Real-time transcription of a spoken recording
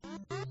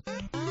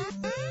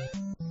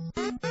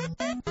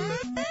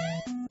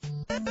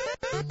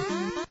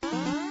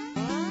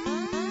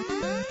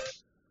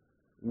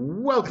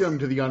Welcome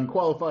to the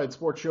Unqualified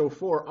Sports Show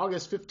for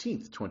August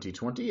 15th,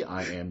 2020.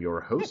 I am your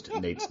host,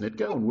 Nate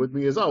Snitko, and with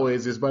me as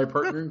always is my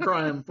partner in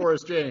crime,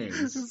 Forrest James.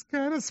 It's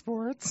kind of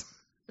sports.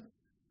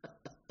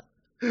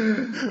 We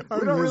don't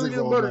really do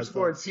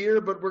motorsports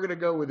here, but we're going to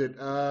go with it.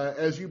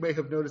 As you may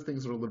have noticed,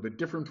 things are a little bit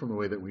different from the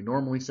way that we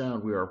normally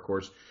sound. We are, of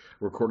course,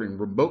 recording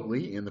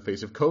remotely in the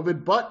face of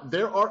COVID, but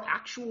there are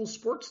actual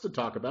sports to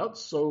talk about,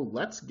 so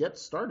let's get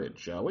started,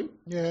 shall we?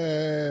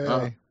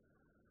 Yay!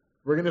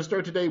 We're going to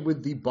start today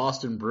with the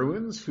Boston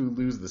Bruins, who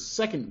lose the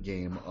second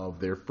game of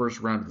their first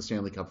round of the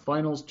Stanley Cup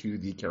Finals to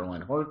the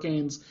Carolina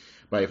Hurricanes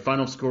by a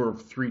final score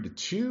of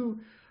 3-2.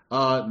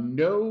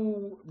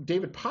 No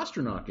David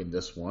Pastrnak in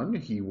this one.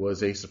 He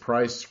was a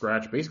surprise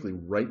scratch basically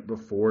right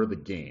before the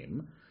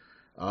game.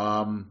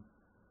 The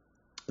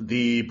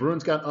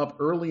Bruins got up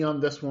early on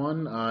this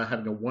one,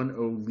 having a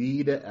 1-0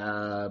 lead,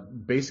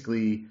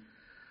 basically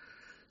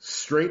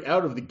straight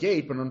out of the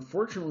gate, but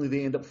unfortunately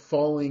they end up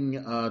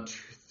falling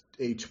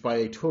by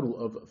a total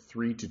of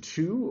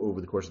 3-2 over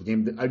the course of the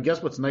game. I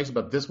guess what's nice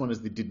about this one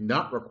is they did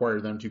not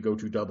require them to go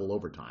to double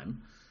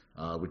overtime,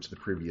 which the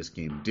previous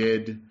game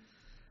did.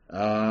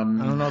 I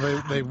don't know.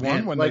 They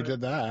won when they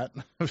did that.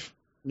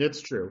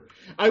 It's true.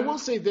 I will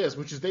say this,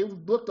 which is they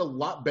looked a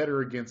lot better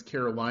against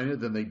Carolina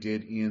than they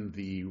did in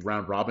the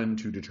round robin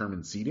to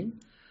determine seeding.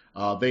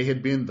 They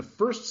had been the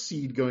first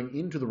seed going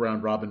into the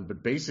round robin,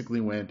 but basically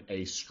went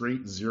a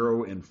straight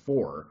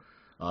 0-4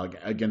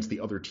 against the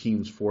other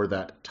teams for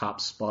that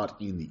top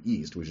spot in the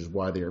East, which is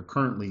why they are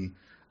currently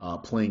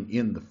playing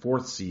in the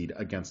fourth seed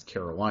against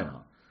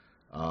Carolina.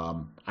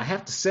 I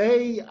have to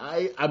say,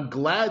 I'm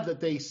glad that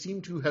they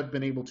seem to have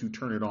been able to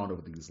turn it on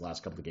over these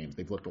last couple of games.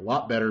 They've looked a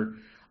lot better,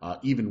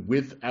 even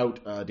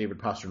without David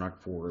Pastrnak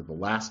for the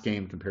last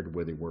game compared to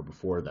where they were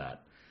before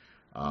that.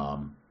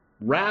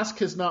 Rask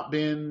has not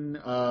been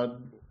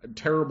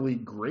terribly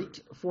great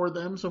for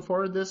them so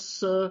far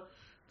this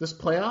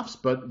playoffs,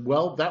 but,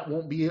 well, that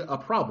won't be a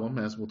problem,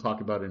 as we'll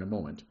talk about in a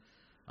moment.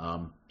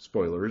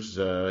 Spoilers,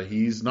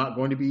 he's not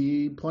going to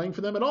be playing for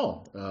them at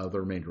all the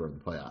remainder of the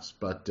playoffs,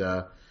 but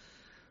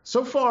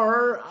so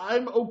far,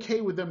 I'm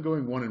okay with them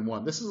going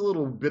 1-1. This is a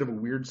little bit of a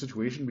weird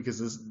situation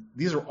because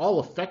these are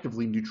all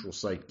effectively neutral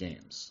site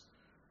games,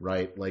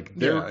 right? Like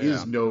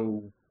there's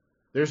no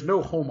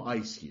home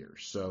ice here.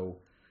 So,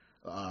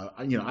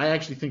 I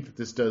actually think that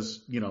this does,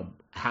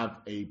 have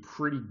a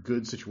pretty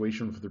good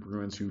situation for the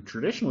Bruins, who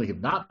traditionally have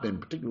not been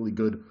particularly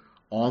good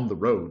on the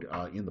road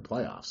in the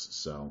playoffs.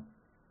 So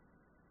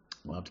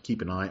we'll have to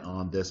keep an eye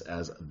on this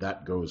as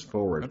that goes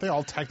forward. Aren't they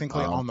all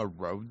technically on the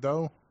road,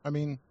 though? I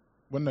mean,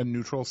 wouldn't a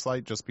neutral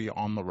site just be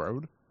on the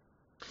road?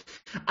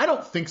 I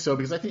don't think so,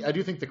 because I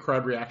do think the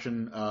crowd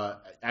reaction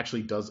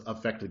actually does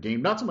affect the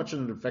game. Not so much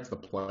that it affects the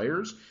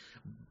players,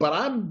 but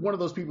I'm one of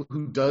those people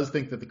who does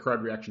think that the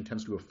crowd reaction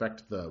tends to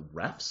affect the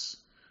refs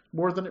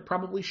more than it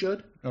probably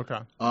should. Okay.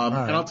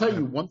 And I'll tell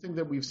you one thing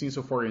that we've seen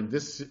so far in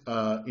this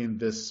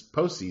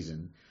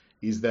postseason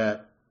is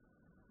that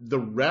the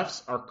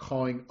refs are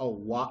calling a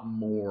lot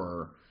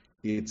more,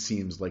 it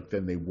seems like,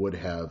 than they would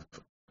have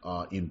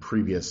in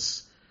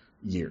previous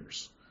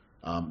years.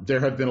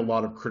 There have been a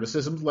lot of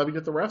criticisms levied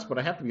at the refs, but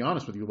I have to be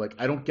honest with you,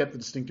 I don't get the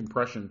distinct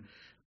impression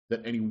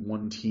that any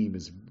one team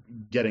is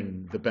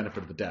getting the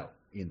benefit of the doubt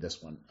in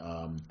this one.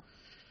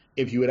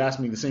 If you had asked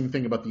me the same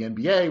thing about the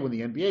NBA, when the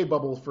NBA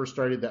bubble first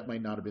started, that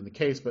might not have been the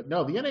case, but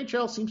no, the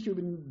NHL seems to have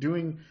been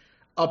doing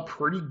a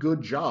pretty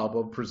good job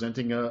of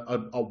presenting a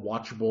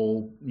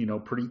watchable,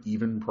 pretty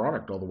even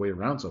product all the way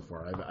around so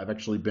far. I've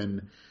actually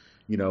been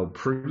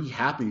pretty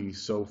happy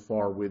so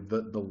far with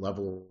the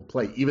level of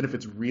play, even if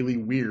it's really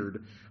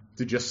weird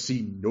to just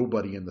see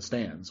nobody in the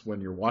stands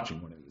when you're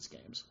watching one of these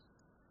games.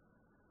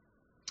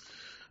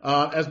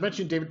 As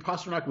mentioned, David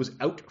Pastrnak was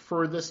out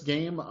for this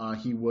game.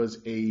 He was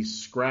a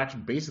scratch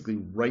basically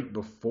right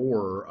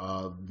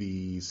before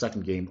the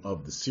second game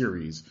of the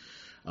series.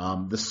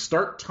 The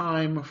start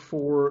time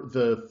for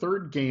the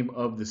third game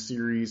of the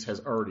series has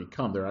already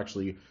come. They're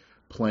actually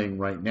playing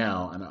right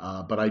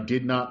now, but I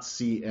did not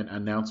see an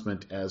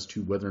announcement as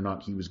to whether or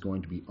not he was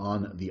going to be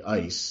on the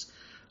ice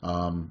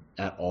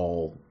at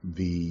all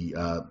before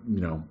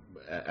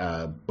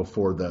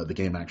the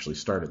game actually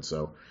started.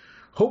 So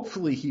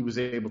hopefully he was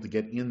able to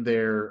get in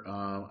there.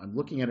 I'm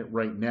looking at it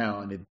right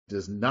now, and it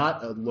does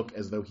not look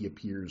as though he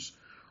appears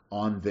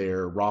on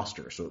their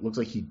roster. So it looks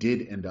like he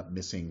did end up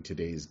missing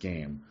today's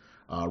game.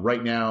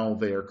 Right now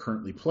they are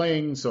currently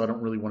playing, so I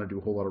don't really want to do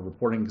a whole lot of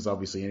reporting because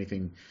obviously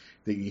anything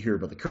that you hear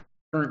about the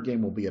current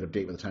game will be out of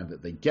date by the time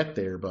that they get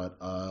there, but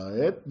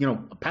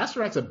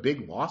Pasternak's a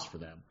big loss for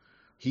them.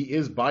 He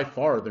is by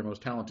far their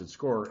most talented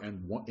scorer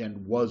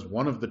and was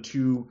one of the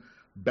two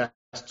best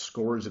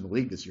scorers in the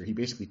league this year. He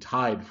basically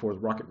tied for the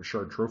Rocket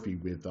Richard Trophy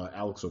with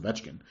Alex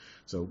Ovechkin.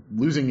 So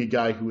losing a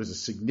guy who is a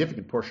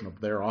significant portion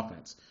of their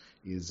offense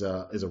is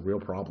a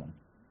real problem.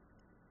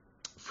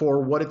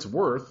 For what it's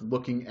worth,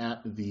 looking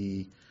at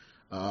the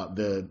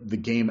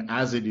game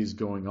as it is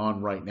going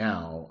on right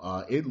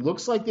now, it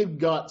looks like they've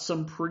got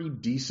some pretty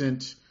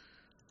decent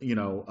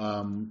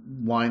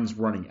lines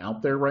running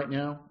out there right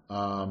now.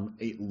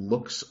 It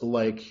looks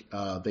like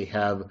they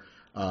have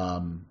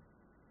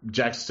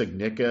Jack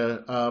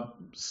Stagnica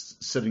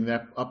sitting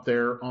up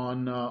there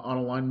on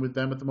a line with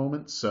them at the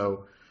moment.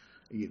 So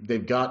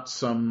they've got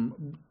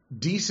some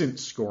decent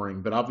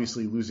scoring, but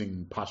obviously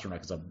losing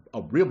Pasternak is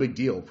a real big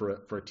deal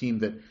for a team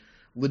that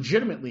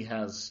legitimately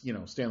has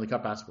Stanley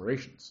Cup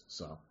aspirations.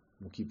 So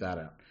we'll keep that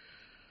out.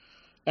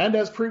 And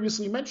as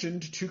previously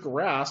mentioned, Tuukka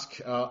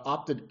Rask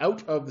opted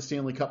out of the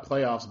Stanley Cup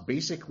playoffs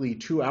basically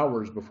 2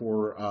 hours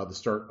before the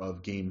start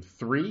of Game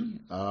 3.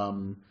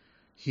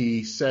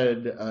 He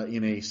said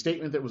in a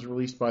statement that was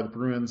released by the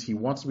Bruins, he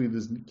wants to be with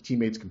his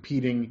teammates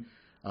competing,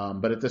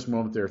 but at this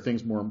moment there are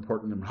things more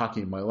important in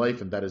hockey in my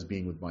life, and that is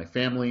being with my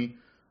family.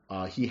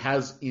 He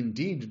has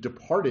indeed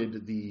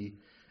departed the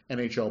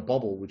NHL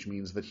bubble, which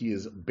means that he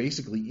is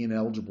basically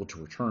ineligible to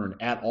return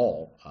at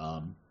all.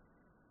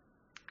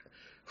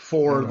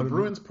 For the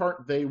Bruins'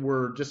 part, they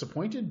were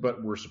disappointed,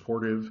 but were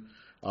supportive.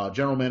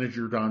 General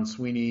Manager Don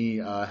Sweeney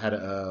had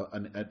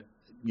an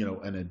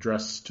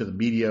address to the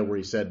media where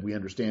he said, "We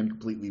understand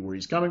completely where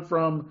he's coming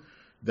from.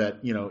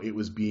 That it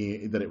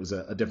was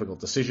a difficult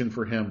decision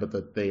for him, but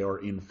that they are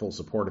in full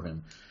support of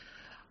him."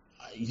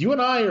 You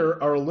and I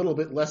are a little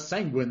bit less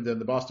sanguine than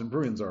the Boston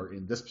Bruins are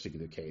in this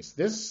particular case.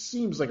 This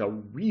seems like a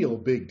real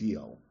big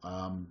deal.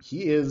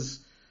 He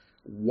is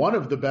one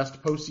of the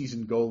best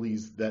postseason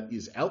goalies that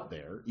is out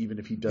there, even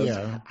if he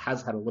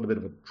has had a little bit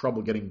of a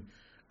trouble getting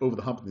over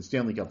the hump in the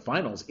Stanley Cup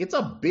Finals. It's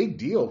a big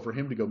deal for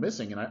him to go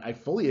missing, and I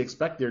fully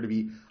expect there to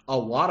be a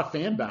lot of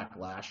fan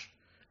backlash,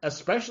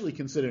 especially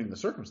considering the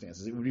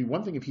circumstances. It would be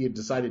one thing if he had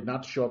decided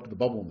not to show up to the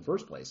bubble in the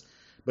first place,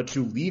 but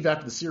to leave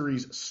after the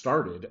series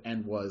started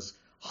and was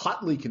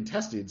hotly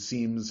contested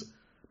seems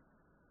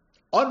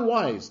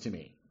unwise to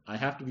me. I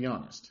have to be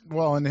honest.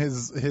 Well, and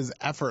his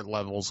effort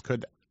levels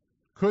could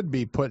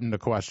be put into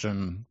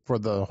question for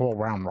the whole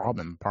round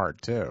robin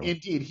part too.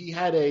 Indeed, he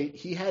had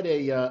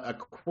a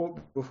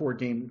quote before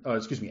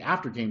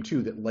after game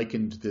 2 that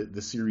likened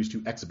the series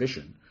to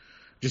exhibition.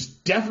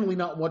 Just definitely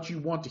not what you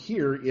want to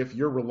hear if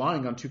you're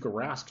relying on Tuukka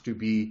Rask to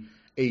be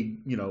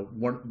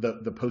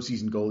the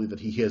postseason goalie that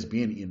he has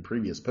been in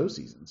previous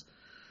postseasons.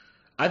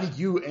 I think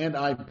you and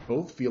I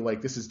both feel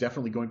like this is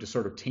definitely going to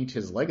sort of taint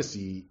his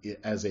legacy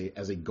as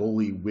a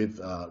goalie with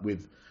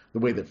the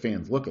way that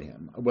fans look at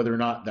him. Whether or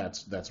not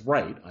that's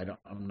right,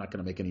 I'm not going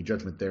to make any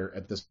judgment there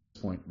at this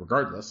point,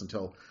 regardless,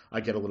 until I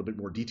get a little bit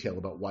more detail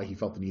about why he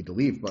felt the need to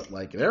leave. But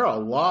there are a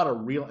lot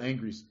of real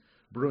angry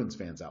Bruins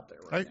fans out there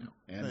right now,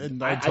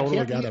 and I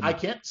totally get him. I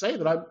can't say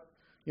that I'm.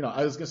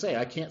 I was going to say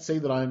I can't say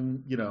that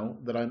I'm.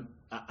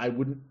 I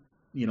wouldn't.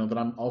 That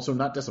I'm also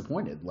not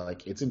disappointed.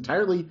 It's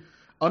entirely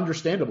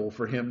understandable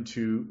for him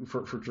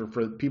for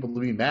people to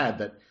be mad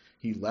that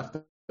he left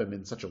them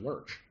in such a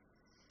lurch.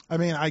 I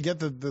mean, I get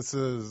that this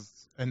is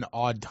an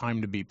odd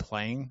time to be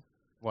playing.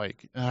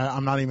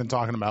 I'm not even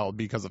talking about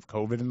because of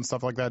COVID and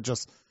stuff like that.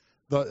 Just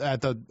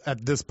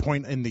at this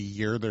point in the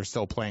year, they're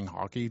still playing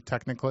hockey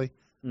technically.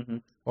 Mm-hmm.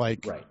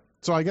 Right.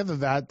 So I get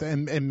that,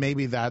 and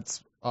maybe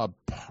that's a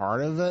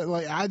part of it.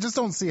 I just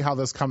don't see how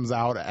this comes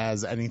out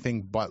as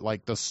anything but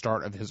the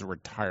start of his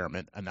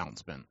retirement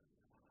announcement.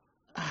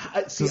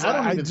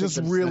 I just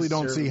really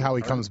don't see how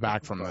he comes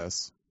back from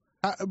this.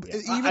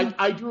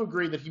 I do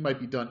agree that he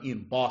might be done in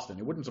Boston.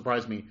 It wouldn't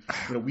surprise me.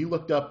 We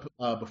looked up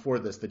before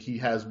this that he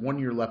has 1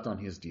 year left on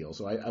his deal.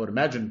 So I would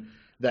imagine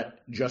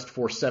that just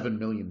for $7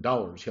 million,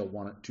 he'll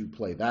want to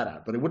play that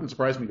out. But it wouldn't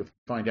surprise me to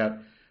find out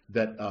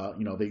that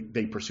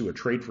they pursue a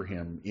trade for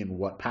him in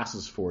what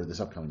passes for this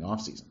upcoming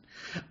offseason.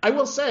 I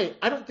will say,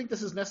 I don't think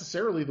this is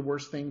necessarily the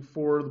worst thing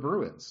for the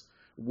Bruins.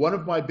 One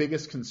of my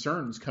biggest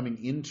concerns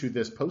coming into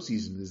this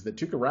postseason is that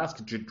Tuukka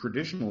Rask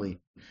traditionally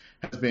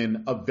has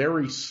been a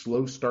very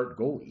slow start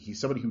goalie. He's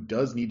somebody who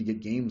does need to get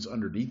games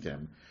underneath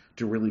him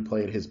to really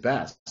play at his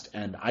best.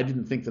 And I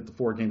didn't think that the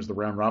 4 games of the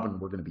round robin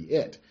were going to be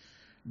it.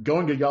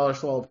 Going to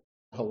Yaroslav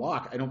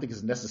Halak, I don't think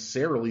is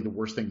necessarily the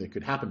worst thing that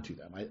could happen to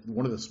them.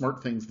 One of the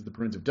smart things that the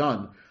Bruins have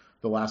done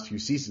the last few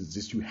seasons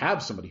is to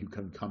have somebody who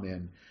can come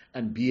in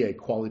and be a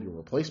quality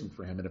replacement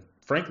for him. And if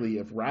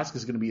Rask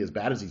is going to be as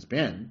bad as he's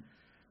been,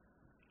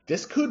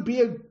 this could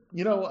be a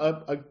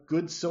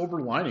good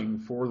silver lining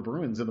for the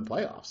Bruins in the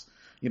playoffs.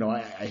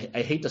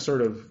 I hate to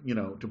sort of,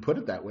 to put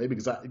it that way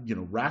because,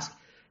 Rask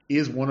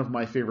is one of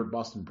my favorite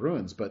Boston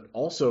Bruins, but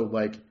also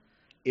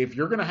if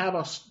you're going to have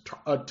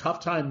a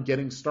tough time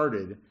getting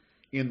started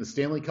in the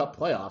Stanley Cup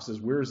playoffs,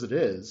 as weird as it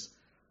is,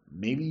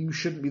 maybe you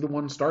shouldn't be the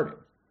one starting.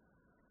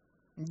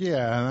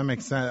 Yeah, that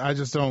makes sense. I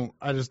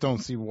just don't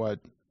see what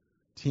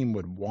team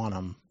would want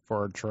him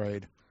for a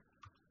trade.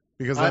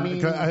 Because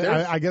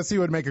I guess he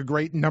would make a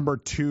great number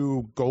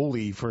 2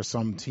 goalie for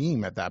some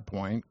team at that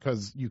point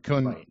because you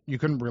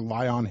couldn't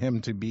rely on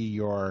him to be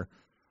your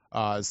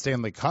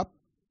Stanley Cup,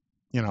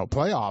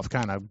 playoff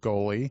kind of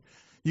goalie.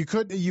 You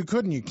could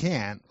and you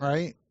can't,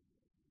 right?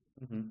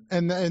 Mm-hmm.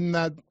 And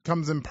that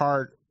comes in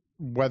part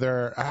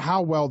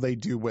how well they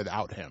do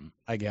without him,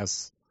 I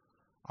guess,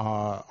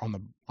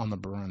 on the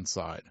Bruins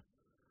side.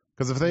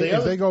 Because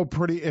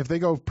if they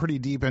go pretty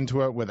deep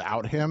into it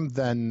without him,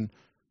 then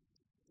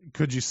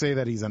could you say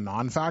that he's a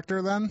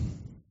non-factor then?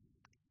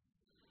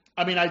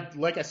 I mean,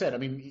 like I said,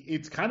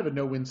 it's kind of a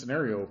no-win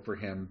scenario for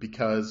him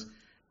because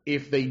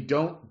if they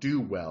don't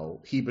do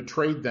well, he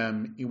betrayed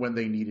them when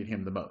they needed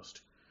him the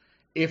most.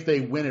 If they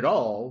win it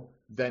all,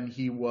 then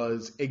he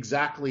was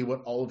exactly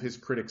what all of his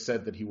critics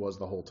said that he was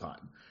the whole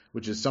time,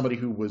 which is somebody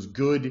who was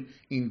good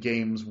in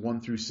games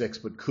 1 through 6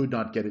 but could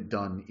not get it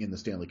done in the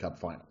Stanley Cup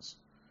Finals.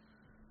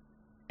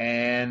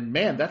 And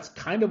man, that's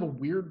kind of a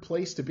weird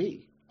place to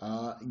be.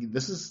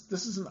 This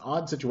is an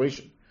odd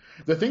situation.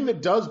 The thing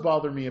that does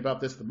bother me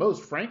about this the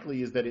most,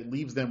 frankly, is that it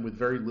leaves them with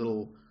very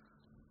little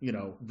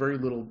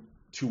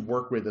to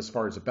work with as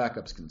far as a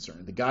backup's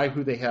concerned. The guy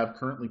who they have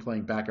currently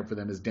playing backup for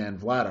them is Dan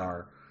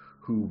Vladar,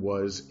 who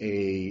was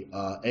a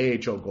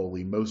AHL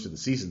goalie most of the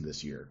season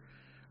this year.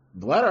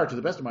 Vladar, to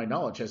the best of my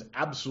knowledge, has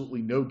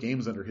absolutely no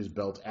games under his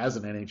belt as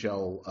an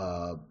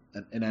NHL.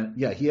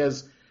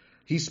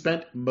 He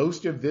spent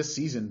most of this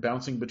season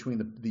bouncing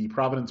between the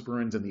Providence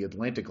Bruins and the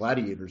Atlanta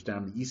Gladiators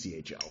down in the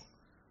ECHL.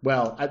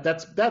 Well,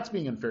 that's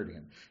being unfair to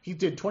him. He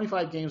did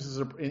 25 games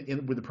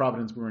with the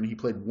Providence Bruins. He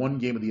played 1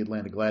 game of the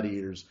Atlanta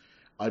Gladiators,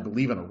 I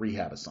believe, on a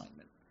rehab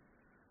assignment.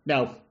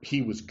 Now,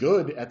 he was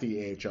good at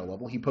the AHL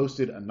level. He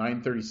posted a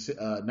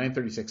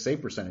 936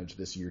 save percentage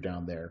this year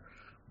down there.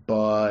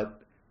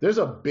 But there's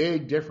a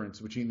big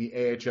difference between the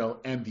AHL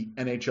and the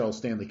NHL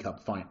Stanley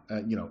Cup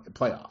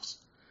playoffs.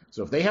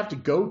 So if they have to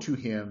go to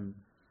him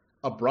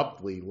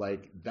abruptly,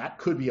 that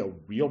could be a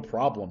real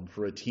problem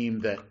for a team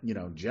that,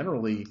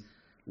 generally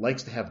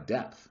likes to have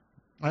depth.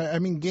 I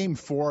mean, Game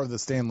 4 of the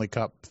Stanley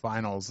Cup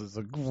Finals is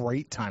a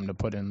great time to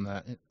put him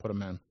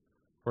in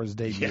for his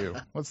debut.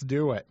 Yeah. Let's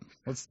do it.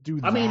 Let's do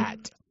that. I mean,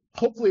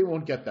 hopefully it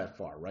won't get that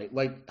far, right?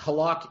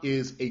 Halak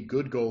is a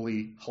good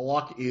goalie.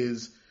 Halak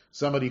is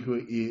somebody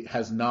who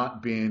has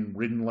not been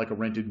ridden like a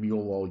rented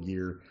mule all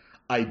year.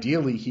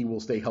 Ideally, he will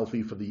stay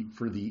healthy for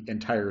the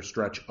entire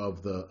stretch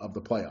of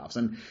the playoffs.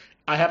 And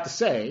I have to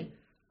say,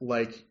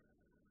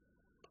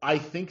 I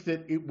think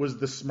that it was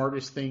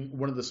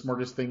one of the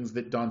smartest things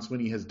that Don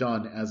Sweeney has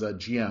done as a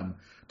GM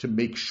to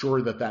make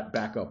sure that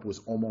backup was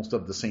almost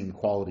of the same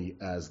quality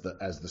as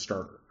the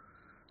starter.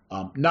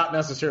 Not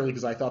necessarily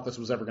because I thought this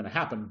was ever going to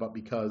happen, but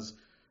because,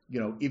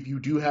 if you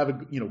do have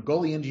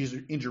goalie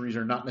injuries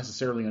are not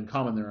necessarily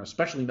uncommon. They're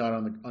especially not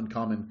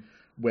uncommon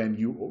when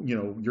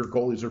your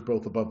goalies are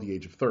both above the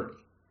age of 30.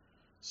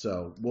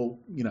 So we'll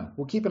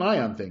keep an eye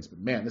on things. But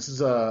man, this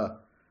is a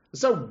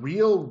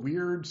real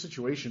weird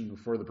situation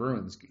for the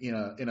Bruins in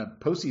a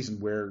postseason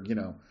where,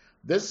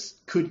 this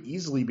could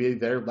easily be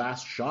their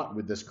last shot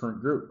with this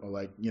current group.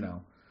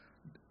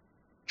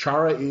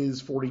 Chara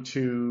is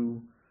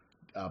 42,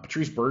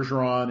 Patrice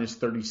Bergeron is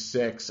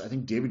 36. I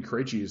think David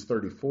Krejci is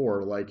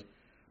 34.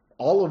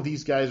 All of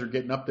these guys are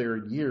getting up there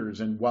in years.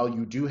 And while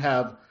you do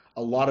have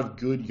a lot of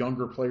good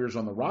younger players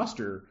on the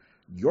roster,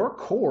 your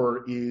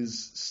core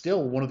is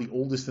still one of the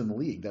oldest in the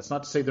league. That's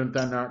not to say they're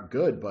not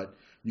good, but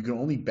you can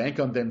only bank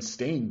on them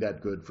staying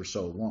that good for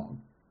so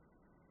long.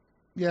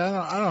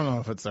 Yeah, I don't know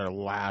if it's their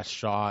last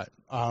shot,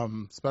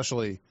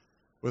 especially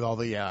with all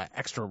the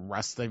extra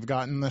rest they've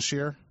gotten this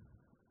year.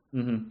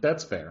 Mm-hmm.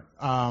 That's fair.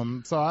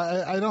 So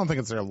I don't think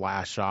it's their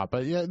last shot,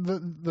 but yeah,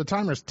 the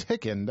timer's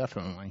ticking,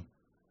 definitely.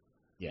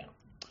 Yeah.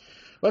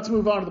 Let's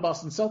move on to the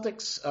Boston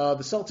Celtics.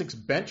 The Celtics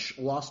bench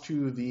lost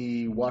to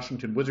the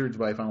Washington Wizards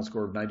by a final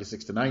score of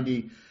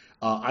 96-90.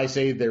 I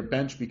say their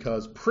bench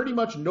because pretty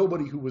much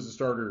nobody who was a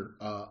starter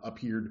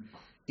appeared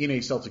in a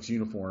Celtics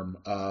uniform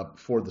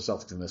for the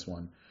Celtics in this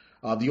one.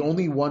 The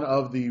only one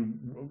of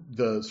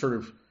the sort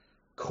of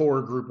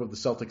core group of the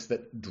Celtics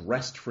that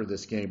dressed for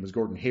this game was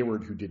Gordon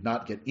Hayward, who did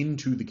not get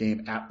into the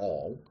game at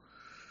all.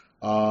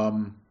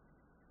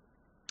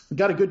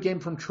 Got a good game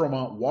from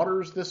Tremont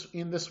Waters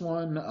in this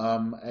one.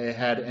 I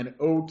had an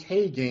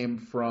okay game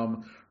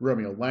from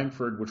Romeo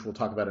Langford, which we'll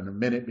talk about in a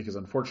minute because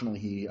unfortunately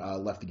he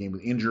left the game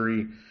with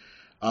injury.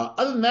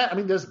 Other than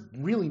that, there's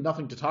really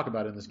nothing to talk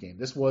about in this game.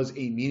 This was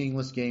a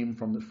meaningless game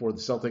for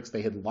the Celtics.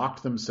 They had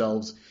locked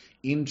themselves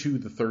into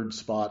the third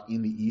spot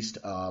in the East,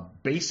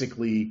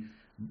 basically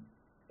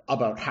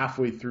about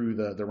halfway through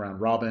the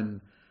round robin.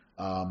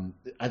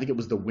 I think it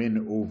was the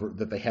win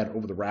that they had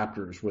over the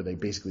Raptors where they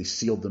basically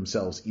sealed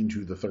themselves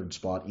into the third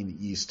spot in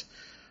the East.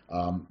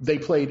 They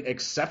played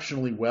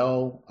exceptionally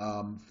well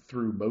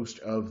through most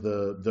of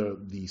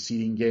the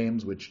seeding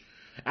games, which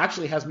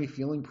actually has me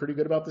feeling pretty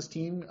good about this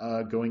team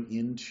going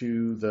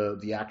into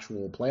the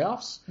actual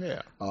playoffs.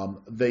 Yeah.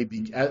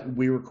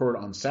 We record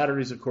on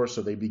Saturdays, of course,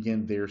 so they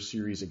begin their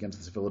series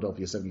against the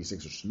Philadelphia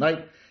 76ers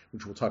tonight,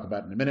 which we'll talk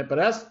about in a minute. But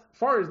as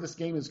far as this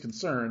game is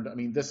concerned,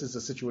 this is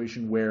a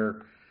situation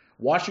where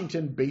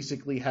Washington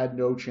basically had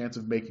no chance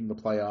of making the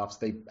playoffs.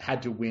 They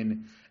had to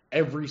win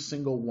every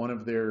single one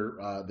of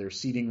their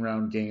seeding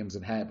round games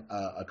and have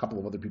a couple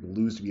of other people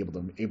lose to be able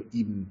to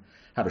even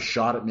have a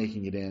shot at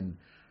making it in.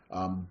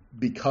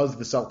 Because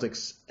the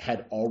Celtics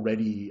had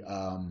already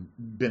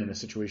been in a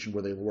situation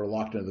where they were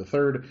locked into the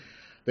third,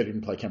 They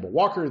didn't play Kemba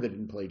Walker. They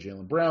didn't play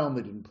Jaylen Brown.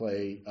 They didn't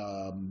play,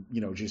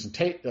 Jason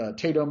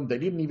Tatum. They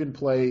didn't even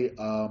play.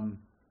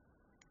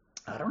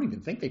 I don't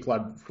even think they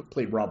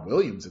played Rob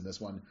Williams in this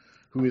one,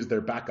 who is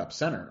their backup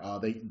center.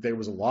 There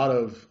was a lot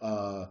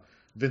of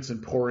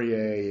Vincent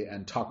Poirier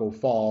and Taco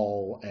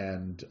Fall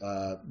and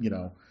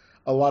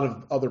a lot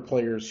of other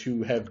players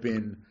who have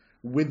been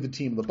with the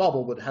team in the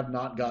bubble but have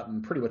not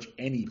gotten pretty much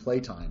any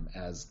playtime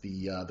as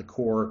the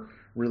core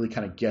really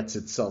kind of gets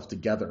itself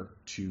together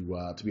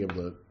to be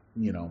able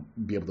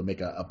to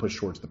make a push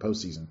towards the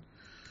postseason.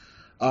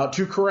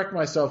 To correct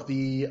myself,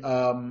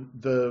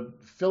 the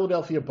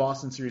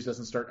Philadelphia-Boston series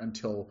doesn't start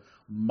until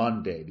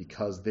Monday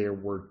because there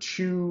were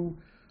two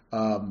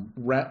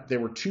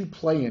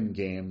play-in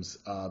games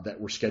that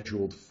were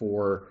scheduled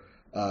for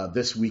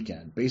this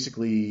weekend.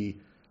 Basically,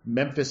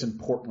 Memphis and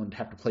Portland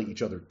have to play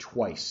each other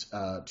twice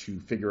to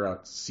figure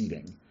out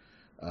seeding.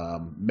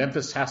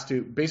 Memphis has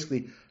to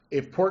basically,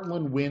 if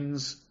Portland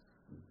wins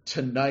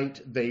tonight,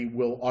 they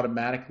will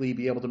automatically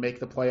be able to make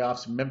the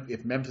playoffs.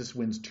 If Memphis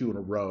wins 2 in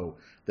a row,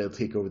 they'll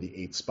take over the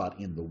 8th spot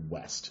in the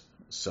West.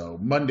 So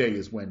Monday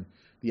is when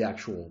the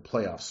actual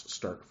playoffs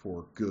start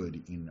for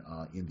good in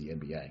the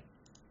NBA.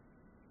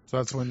 So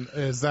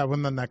is that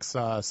when the next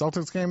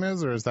Celtics game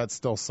is, or is that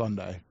still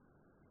Sunday?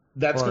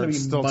 That's going to be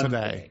still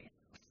Monday. Today.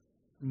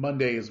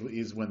 Monday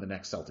is when the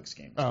next Celtics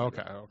game is. Oh,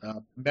 okay.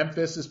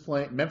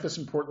 Memphis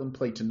and Portland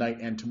play tonight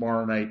and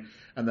tomorrow night,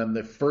 and then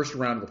the first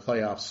round of the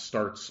playoffs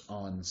starts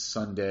on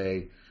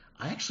Sunday.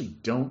 I actually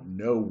don't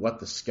know what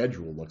the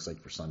schedule looks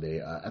like for Sunday.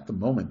 At the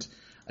moment,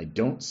 I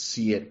don't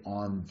see it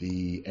on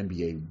the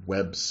NBA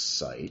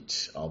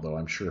website, although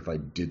I'm sure if I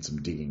did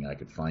some digging, I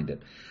could find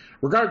it.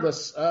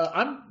 Regardless,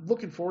 I'm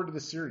looking forward to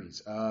this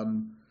series.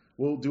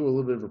 We'll do a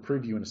little bit of a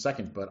preview in a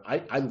second, but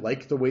I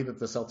like the way that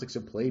the Celtics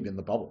have played in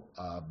the bubble.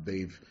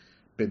 They've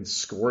been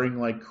scoring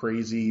like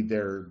crazy.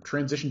 Their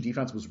transition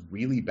defense was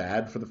really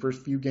bad for the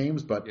first few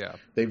games, but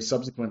they've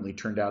subsequently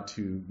turned out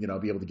to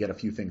be able to get a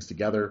few things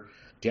together.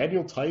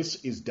 Daniel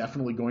Tice is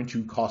definitely going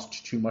to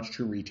cost too much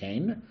to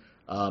retain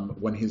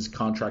when his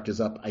contract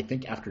is up, I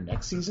think, after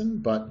next season.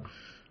 But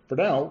for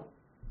now,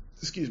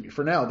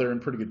 they're in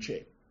pretty good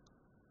shape.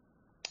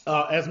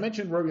 As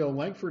mentioned, Romeo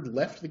Langford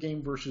left the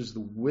game versus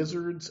the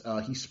Wizards.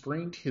 He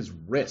sprained his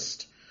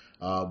wrist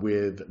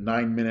with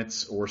 9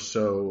 minutes or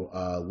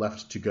so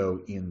left to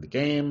go in the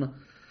game.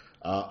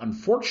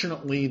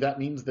 Unfortunately, that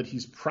means that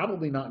he's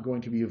probably not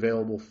going to be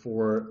available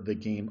for the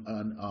game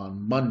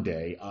on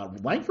Monday.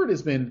 Langford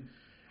has been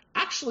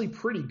actually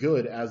pretty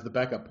good as the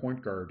backup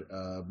point guard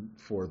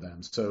for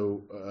them.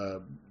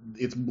 So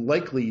it's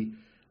likely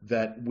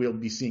that we'll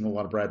be seeing a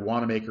lot of Brad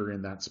Wanamaker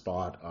in that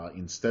spot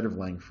instead of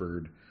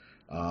Langford.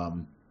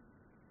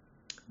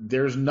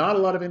 There's not a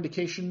lot of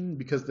indication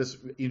because this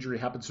injury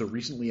happened so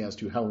recently as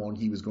to how long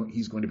he's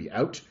going to be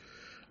out.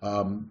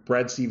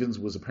 Brad Stevens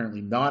was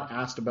apparently not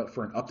asked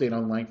for an update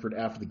on Langford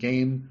after the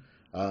game.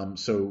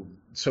 So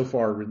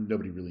far,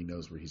 nobody really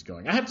knows where he's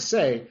going. I have to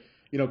say,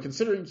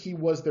 considering he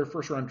was their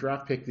first round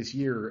draft pick this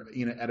year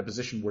at a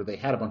position where they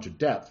had a bunch of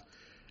depth,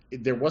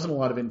 there wasn't a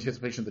lot of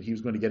anticipation that he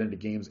was going to get into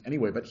games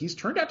anyway, but he's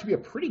turned out to be a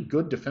pretty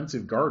good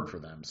defensive guard for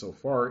them so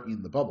far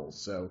in the bubble.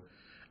 So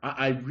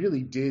I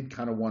really did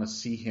kind of want to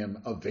see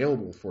him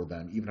available for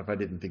them, even if I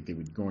didn't think they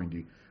were going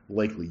to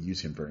likely use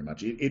him very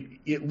much.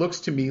 It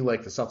looks to me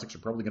like the Celtics are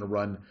probably going to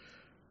run,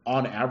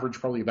 on average,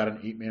 probably about an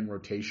 8-man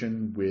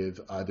rotation with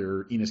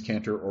either Enes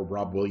Kanter or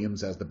Rob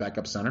Williams as the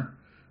backup center.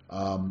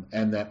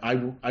 And that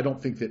I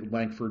don't think that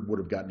Langford would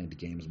have gotten into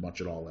games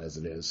much at all as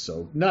it is.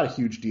 So not a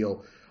huge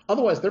deal.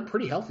 Otherwise, they're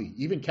pretty healthy.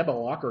 Even Kemba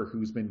Walker,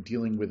 who's been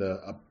dealing with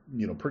a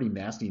pretty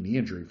nasty knee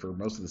injury for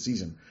most of the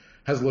season,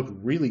 has looked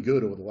really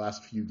good over the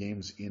last few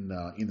games in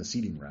the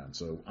seeding round.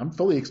 So I'm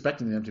fully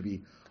expecting them to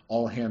be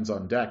all hands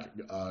on deck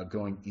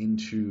going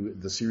into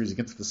the series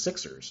against the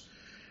Sixers,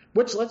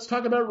 which let's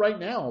talk about right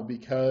now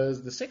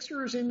because the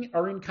Sixers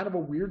are in kind of a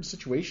weird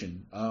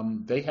situation.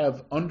 They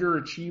have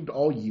underachieved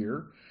all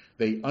year.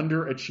 They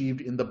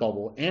underachieved in the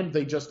bubble, and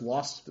they just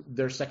lost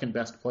their second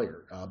best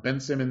player. Ben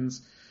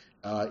Simmons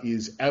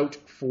is out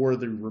for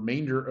the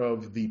remainder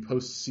of the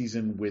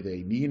postseason with a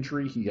knee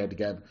injury. He had to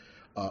get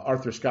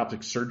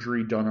arthroscopic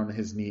surgery done on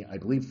his knee, I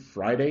believe,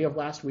 Friday of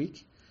last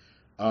week.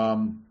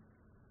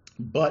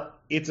 But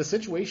it's a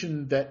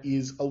situation that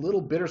is a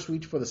little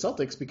bittersweet for the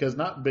Celtics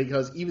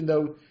because even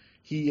though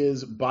he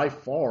is by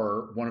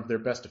far one of their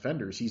best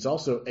defenders, he's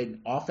also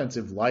an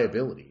offensive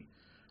liability.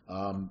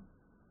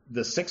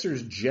 The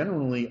Sixers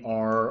generally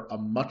are a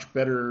much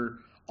better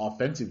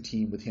offensive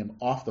team with him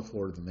off the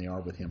floor than they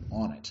are with him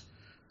on it.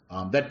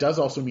 That does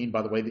also mean,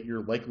 by the way, that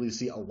you're likely to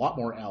see a lot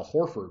more Al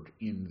Horford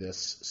in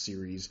this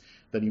series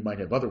than you might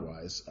have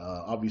otherwise.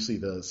 Obviously,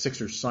 the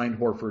Sixers signed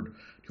Horford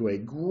to a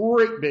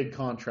great big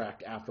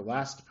contract after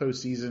last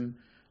postseason,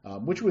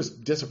 which was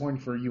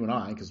disappointing for you and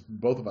I because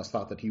both of us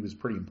thought that he was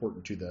pretty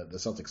important to the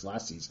Celtics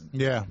last season.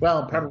 Yeah.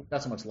 Well, probably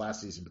not so much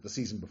last season, but the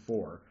season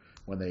before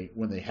when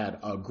they had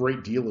a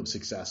great deal of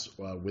success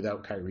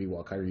without Kyrie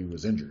while Kyrie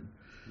was injured.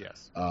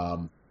 Yes.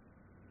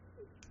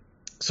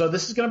 So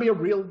this is going to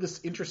be this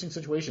interesting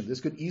situation.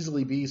 This could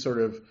easily be sort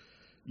of,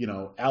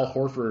 Al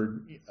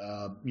Horford,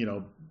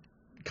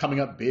 coming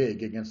up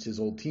big against his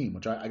old team,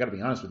 which I got to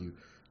be honest with you,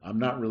 I'm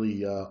not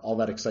really all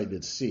that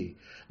excited to see.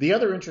 The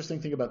other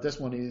interesting thing about this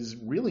one is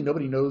really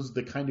nobody knows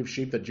the kind of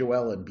shape that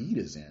Joel Embiid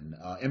is in.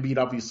 Embiid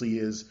obviously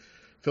is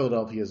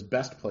Philadelphia's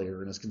best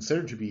player and is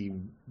considered to be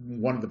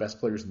one of the best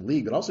players in the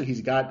league, but also he's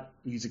a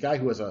guy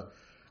who has a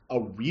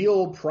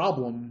real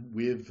problem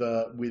with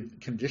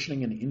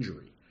conditioning and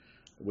injury,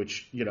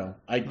 which,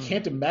 I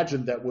can't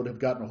imagine that would have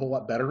gotten a whole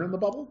lot better in the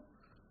bubble,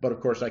 but of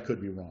course I could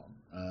be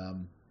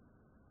wrong.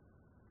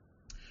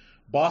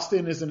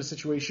 Boston is in a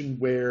situation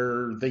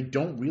where they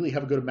don't really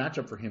have a good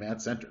matchup for him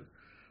at center.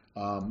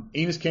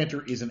 Enes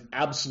Kanter is an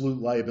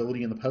absolute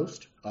liability in the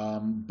post,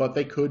 but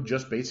they could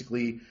just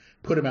basically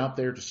put him out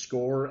there to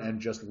score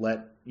and just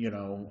let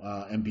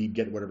Embiid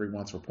get whatever he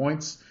wants for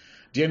points.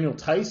 Daniel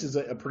Tice is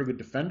a pretty good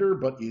defender,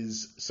 but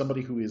is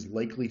somebody who is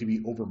likely to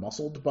be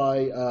over-muscled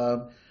by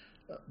Joel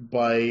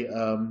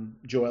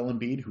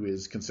Embiid, who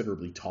is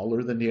considerably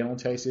taller than Daniel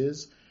Tice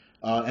is.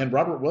 And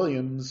Robert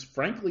Williams,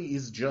 frankly,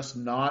 is just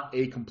not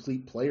a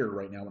complete player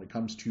right now when it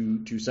comes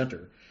to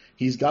center.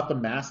 He's got the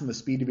mass and the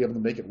speed to be able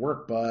to make it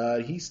work,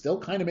 but he still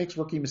kind of makes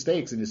rookie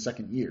mistakes in his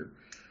second year.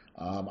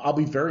 I'll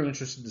be very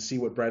interested to see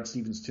what Brad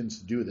Stevens tends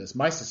to do with this.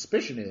 My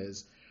suspicion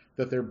is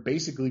that they're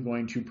basically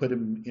going to put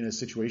him in a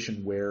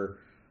situation where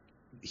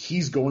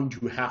he's going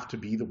to have to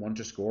be the one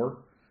to score,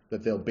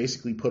 that they'll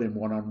basically put him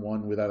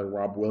one-on-one with either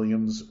Rob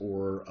Williams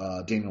or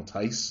Daniel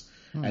Tice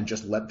and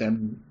just let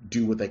them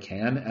do what they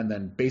can and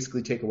then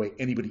basically take away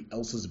anybody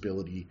else's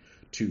ability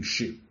to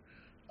shoot,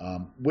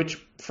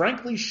 which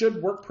frankly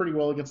should work pretty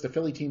well against a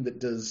Philly team that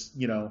does,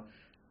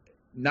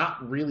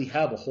 not really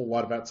have a whole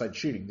lot of outside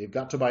shooting. They've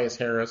got Tobias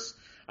Harris.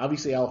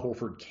 Obviously, Al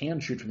Horford can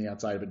shoot from the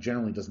outside, but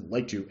generally doesn't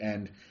like to.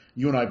 And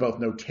you and I both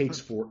know takes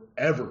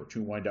forever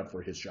to wind up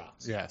for his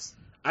shots. Yes.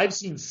 I've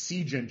seen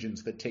siege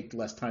engines that take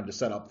less time to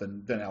set up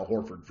than Al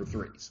Horford for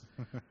threes.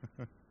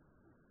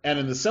 And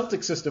in the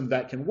Celtics system,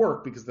 that can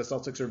work because the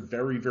Celtics are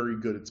very, very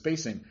good at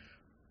spacing.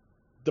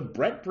 The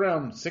Brett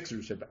Brown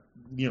Sixers have,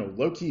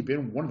 low-key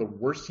been one of the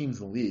worst teams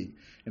in the league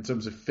in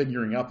terms of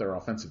figuring out their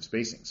offensive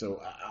spacing.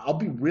 So I'll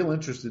be real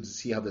interested to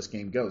see how this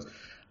game goes.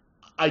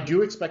 I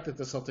do expect that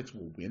the Celtics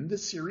will win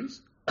this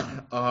series.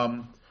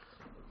 And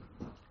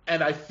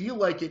I feel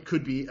like it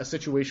could be a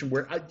situation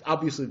where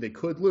obviously they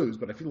could lose,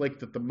 but I feel like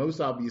that the most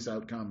obvious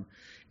outcome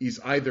is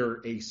either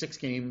a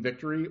 6-game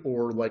victory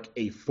or like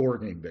a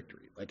 4-game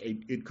victory. Like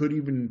it could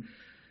even,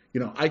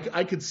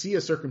 I could see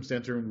a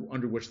circumstance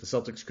under which the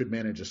Celtics could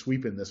manage a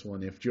sweep in this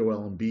one if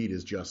Joel Embiid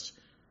is just,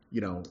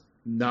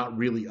 not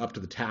really up to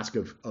the task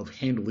of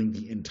handling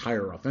the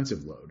entire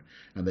offensive load,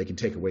 and they can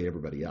take away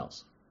everybody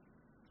else.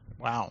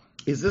 Wow.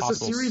 Is this a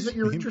series that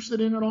you're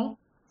interested in at all?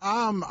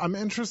 I'm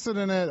interested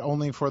in it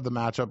only for the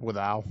matchup with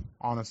Al,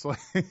 honestly.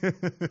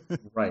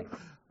 Right.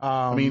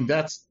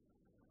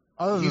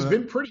 He's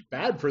been pretty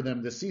bad for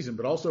them this season,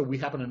 but also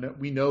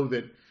we know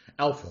that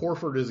Al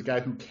Horford is a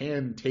guy who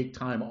can take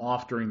time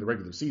off during the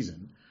regular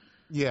season.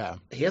 Yeah.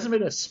 He hasn't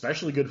been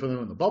especially good for them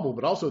in the bubble,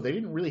 but also they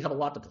didn't really have a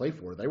lot to play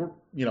for. They were,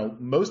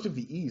 most of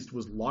the East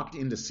was locked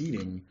into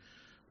seeding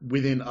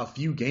within a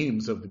few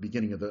games of the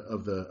beginning of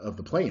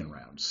the play-in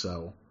round.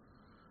 So.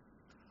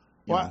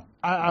 Well,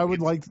 I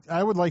would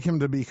like him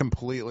to be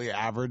completely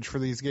average for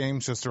these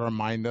games, just to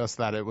remind us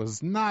that it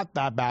was not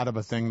that bad of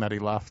a thing that he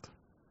left.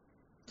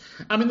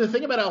 I mean, the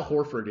thing about Al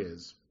Horford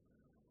is,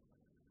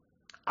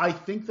 I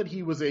think that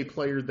he was a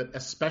player that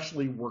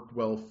especially worked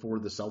well for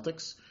the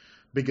Celtics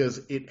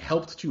because it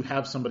helped to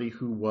have somebody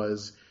who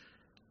was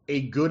a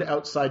good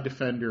outside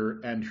defender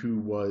and who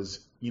was,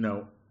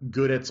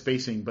 good at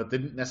spacing, but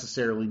didn't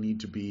necessarily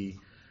need to be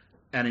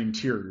an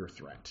interior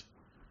threat.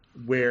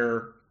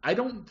 Where I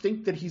don't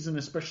think that he's an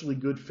especially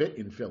good fit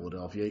in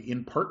Philadelphia,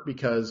 in part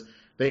because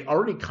they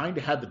already kind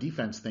of had the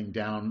defense thing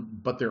down,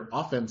 but their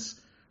offense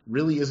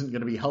really isn't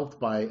going to be helped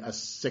by a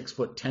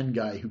 6'10"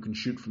 guy who can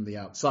shoot from the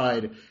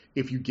outside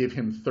if you give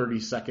him 30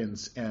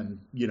 seconds and,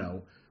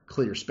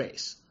 clear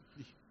space.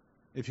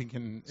 If he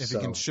can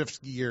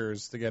shift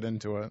gears to get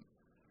into it.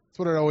 That's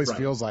what it always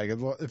feels like.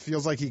 It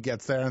feels like he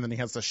gets there and then he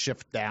has to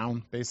shift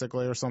down,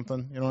 basically, or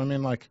something. You know what I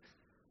mean? Like,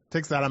 it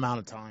takes that amount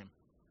of time.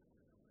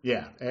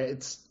 Yeah,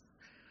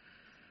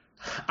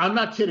 I'm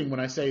not kidding when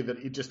I say that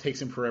it just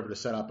takes him forever to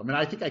set up. I mean,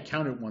 I think I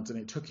counted once, and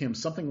it took him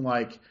something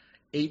like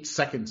 8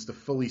 seconds to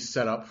fully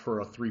set up for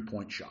a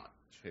 3-point shot.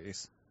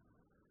 Jeez.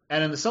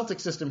 And in the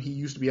Celtics system, he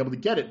used to be able to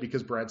get it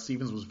because Brad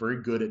Stevens was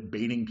very good at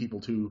baiting people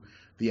to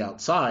the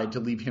outside to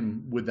leave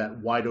him with that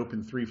wide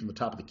open 3 from the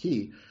top of the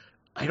key.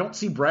 I don't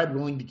see Brad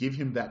willing to give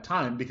him that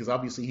time because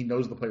obviously he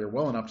knows the player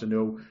well enough to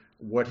know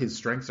what his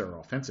strengths are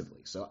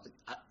offensively. So,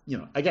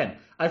 again,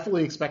 I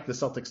fully expect the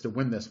Celtics to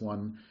win this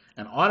one.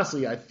 And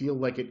honestly, I feel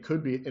like it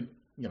could be,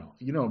 you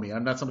know me,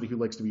 I'm not somebody who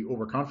likes to be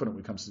overconfident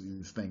when it comes to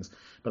these things,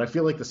 but I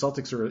feel like the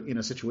Celtics are in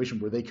a situation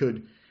where they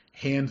could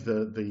hand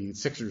the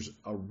Sixers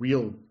a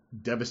real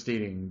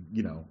devastating,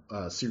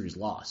 series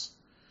loss.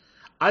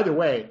 either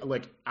way,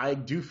 like I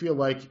do feel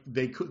like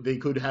they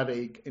could have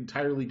a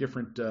entirely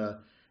different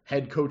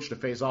head coach to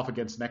face off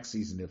against next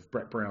season if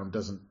Brett Brown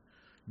doesn't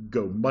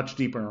go much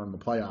deeper in the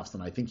playoffs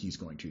than I think he's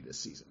going to this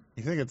season.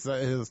 You think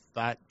is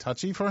that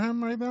touchy for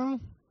him right now?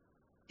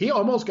 He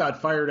almost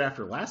got fired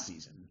after last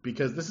season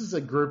because this is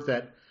a group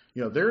that,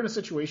 they're in a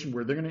situation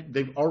where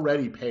they've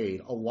already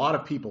paid a lot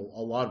of people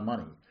a lot of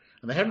money,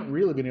 and they haven't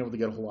really been able to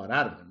get a whole lot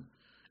out of him.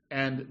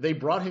 And they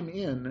brought him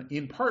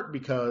in part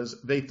because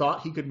they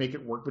thought he could make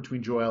it work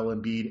between Joel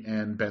Embiid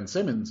and Ben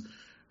Simmons,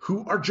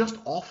 who are just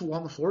awful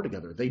on the floor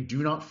together. They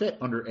do not fit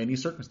under any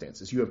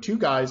circumstances. You have two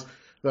guys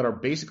that are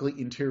basically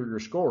interior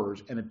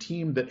scorers and a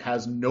team that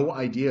has no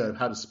idea of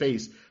how to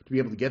space to be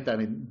able to get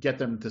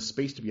them to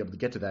space to be able to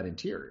get to that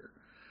interior.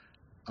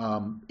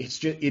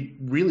 It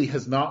really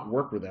has not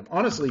worked with them.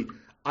 Honestly,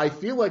 I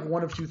feel like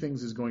one of two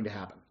things is going to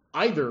happen.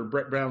 Either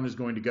Brett Brown is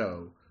going to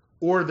go,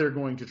 or they're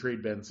going to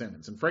trade Ben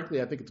Simmons. And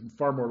frankly, I think it's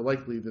far more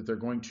likely that they're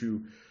going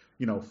to,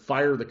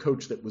 fire the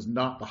coach that was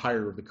not the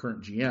hire of the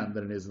current GM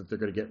than it is that they're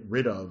going to get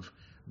rid of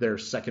their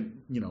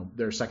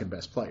second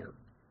best player.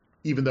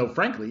 Even though,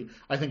 frankly,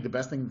 I think the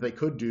best thing that they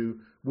could do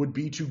would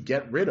be to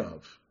get rid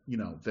of,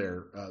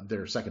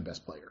 their second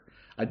best player.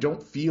 I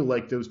don't feel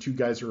like those two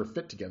guys are a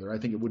fit together. I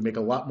think it would make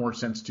a lot more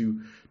sense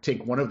to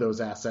take one of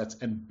those assets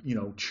and,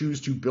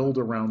 choose to build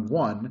around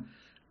one,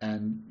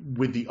 and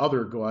with the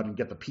other go out and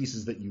get the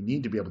pieces that you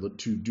need to be able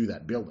to do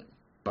that building.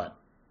 But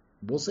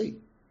we'll see.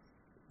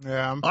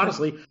 Yeah.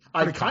 Honestly,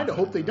 I kind of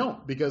hope they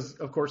don't, because,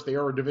 of course, they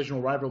are a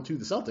divisional rival to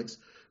the Celtics,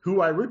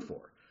 who I root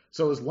for.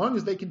 So as long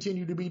as they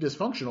continue to be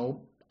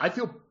dysfunctional, I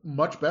feel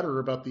much better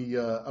about the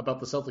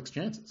Celtics'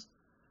 chances.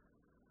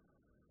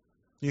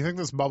 Do you think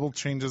this bubble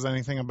changes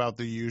anything about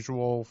the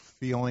usual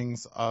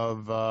feelings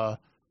of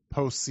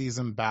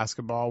postseason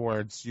basketball,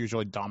 where it's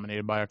usually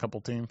dominated by a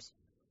couple teams?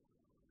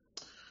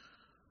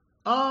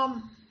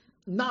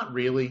 Not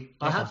really.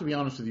 I have to be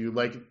honest with you.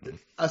 Like,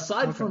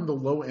 aside from the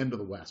low end of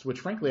the West, which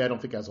frankly I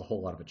don't think has a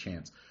whole lot of a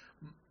chance,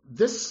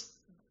 this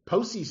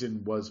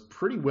postseason was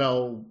pretty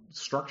well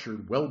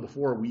structured well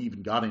before we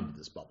even got into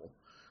this bubble.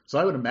 So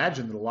I would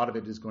imagine that a lot of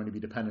it is going to be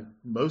dependent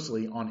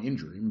mostly on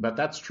injury, but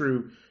that's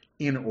true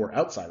in or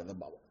outside of the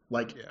bubble.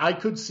 Like, yeah. I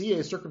could see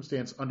a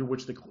circumstance under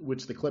which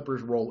the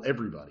Clippers roll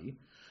everybody.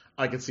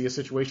 I could see a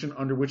situation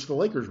under which the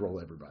Lakers roll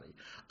everybody.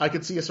 I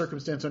could see a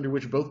circumstance under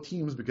which both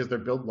teams, because they're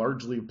built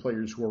largely of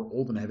players who are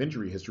old and have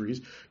injury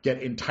histories,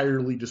 get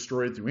entirely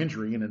destroyed through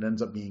injury, and it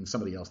ends up being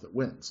somebody else that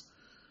wins.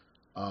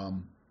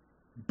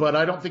 But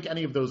I don't think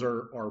any of those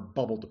are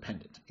bubble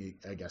dependent,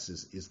 I guess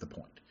is the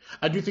point.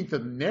 I do think the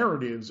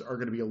narratives are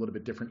going to be a little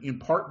bit different, in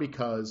part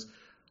because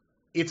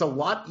it's a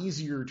lot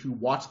easier to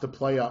watch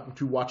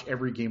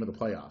every game of the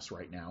playoffs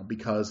right now,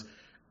 because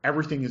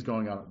everything is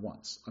going on at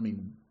once. I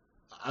mean,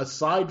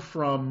 aside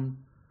from,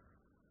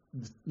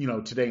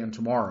 today and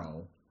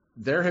tomorrow,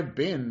 there have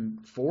been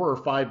 4 or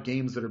 5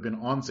 games that have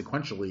been on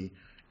sequentially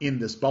in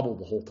this bubble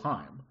the whole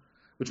time,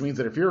 which means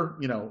that if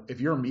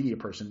you're a media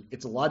person,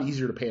 it's a lot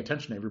easier to pay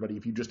attention to everybody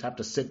if you just have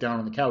to sit down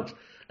on the couch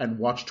and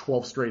watch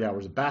 12 straight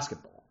hours of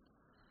basketball.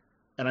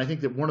 And I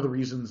think that one of the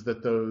reasons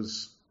that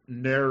those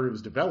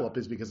narratives develop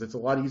is because it's a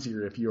lot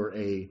easier if you are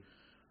a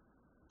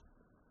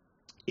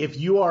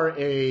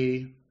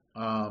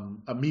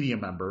media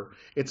member.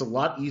 It's a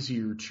lot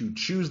easier to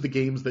choose the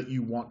games that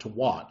you want to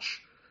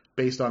watch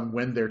based on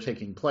when they're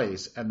taking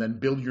place, and then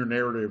build your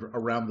narrative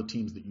around the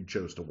teams that you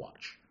chose to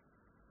watch.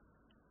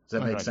 Does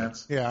that make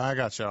sense? Yeah, I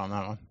got you on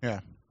that one. Yeah.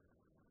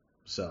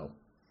 So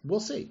we'll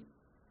see.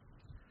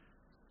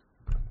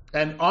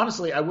 And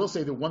honestly, I will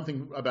say the one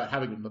thing about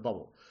having it in the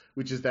bubble,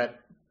 which is that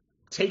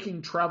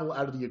taking travel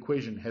out of the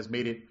equation has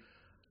made it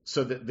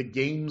so that the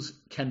games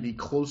can be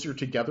closer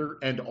together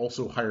and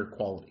also higher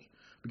quality,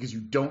 because you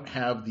don't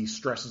have the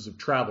stresses of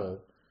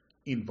travel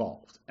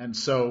involved. And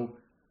so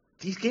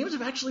these games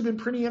have actually been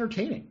pretty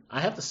entertaining,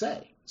 I have to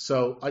say.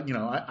 So,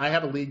 I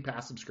have a league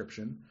pass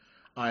subscription.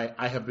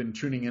 I have been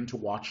tuning in to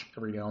watch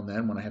every now and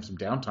then when I have some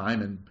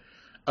downtime. And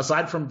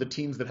aside from the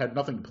teams that had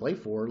nothing to play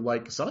for,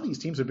 like, some of these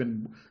teams have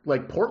been,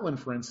 like Portland,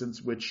 for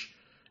instance, which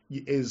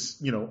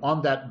is,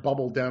 on that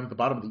bubble down at the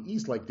bottom of the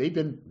East, like, they've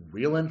been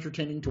real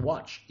entertaining to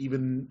watch.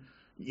 Even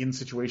in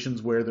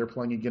situations where they're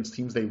playing against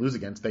teams they lose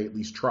against, they at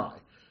least try,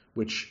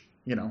 which,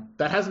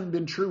 that hasn't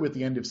been true at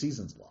the end of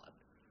seasons a lot.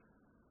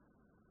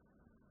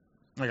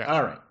 Okay.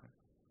 All right.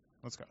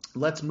 Let's go.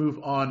 Let's move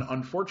on,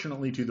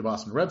 unfortunately, to the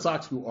Boston Red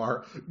Sox, who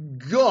are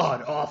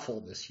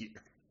god-awful this year.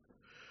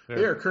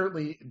 They are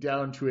currently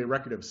down to a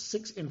record of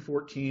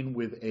 6-14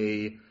 with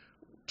a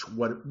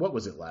what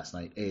was it last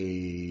night?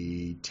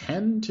 A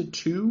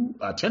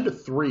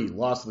 10-3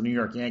 loss to the New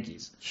York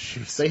Yankees.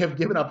 Jeez. They have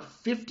given up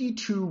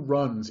 52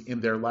 runs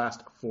in their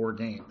last 4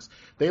 games.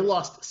 They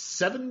lost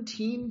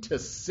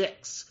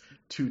 17-6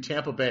 to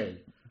Tampa Bay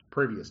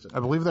previous to that. I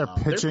believe their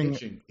pitching, their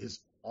pitching is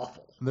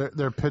awful.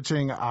 Their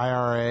pitching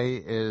IRA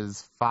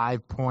is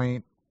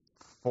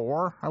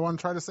 5.4. I want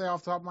to try to say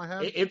off the top of my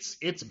head.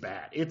 It's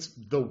bad. It's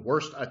the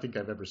worst I think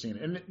I've ever seen.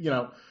 And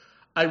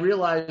I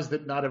realize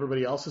that not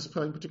everybody else is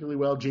playing particularly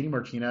well. JD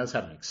Martinez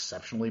had an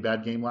exceptionally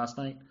bad game last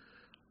night.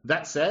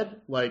 That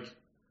said,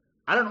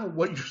 I don't know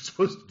what you're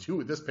supposed to do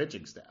with this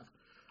pitching staff.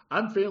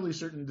 I'm fairly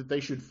certain that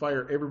they should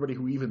fire everybody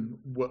who even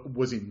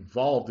was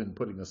involved in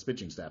putting this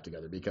pitching staff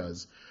together,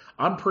 because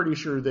I'm pretty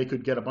sure they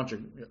could get a bunch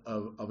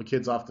of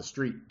kids off the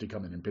street to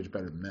come in and pitch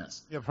better than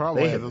this. Yeah,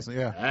 probably.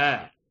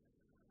 Yeah.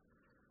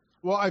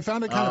 Well, I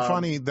found it kind of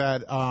funny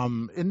that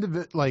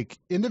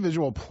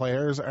individual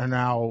players are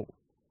now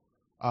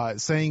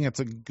saying it's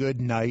a good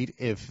night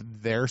if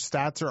their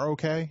stats are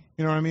okay.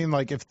 You know what I mean?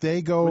 Like if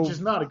they go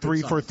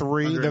 3 for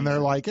 3, then they're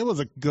like, it was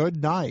a good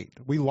night.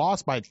 We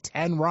lost by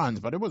 10 runs,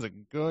 but it was a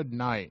good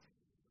night.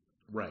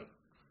 Right.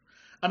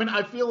 I mean,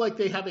 I feel like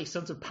they have a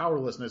sense of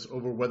powerlessness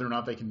over whether or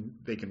not they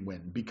can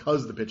win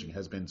because the pitching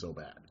has been so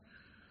bad.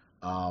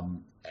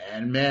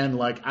 And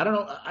man, I don't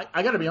know.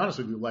 I got to be honest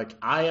with you.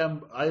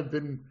 I've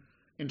been,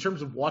 in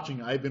terms of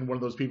watching, I've been one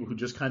of those people who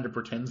just kind of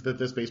pretends that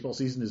this baseball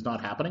season is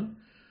not happening.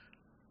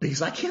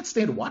 Because I can't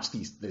stand to watch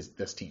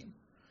this team.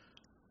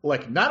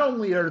 Not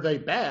only are they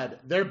bad,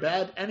 they're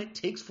bad, and it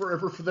takes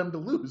forever for them to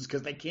lose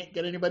because they can't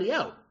get anybody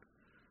out.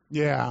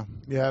 Yeah,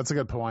 that's a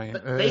good point.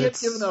 They have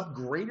given up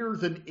greater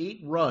than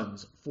 8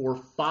 runs for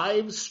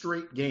 5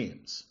 straight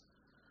games.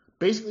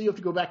 Basically, you have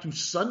to go back to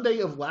Sunday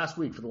of last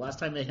week for the last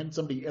time they had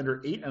somebody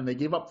under 8, and they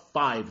gave up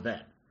 5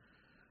 then.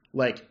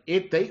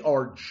 They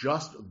are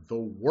just the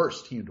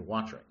worst team to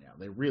watch right now.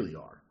 They really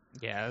are.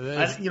 Yeah, and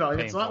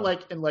it's not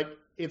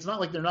it's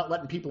not like they're not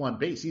letting people on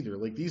base either.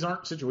 These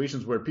aren't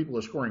situations where people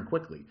are scoring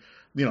quickly.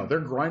 They're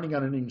grinding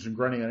on innings and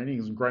grinding on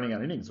innings and grinding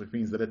on innings, which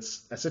means that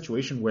it's a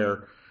situation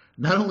where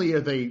not only are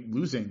they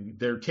losing,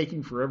 they're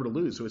taking forever to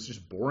lose. So it's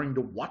just boring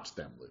to watch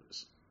them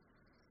lose.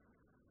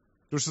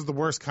 Which is the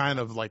worst kind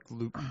of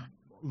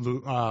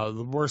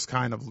the worst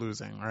kind of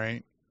losing,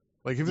 right?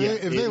 If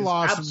they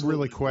lost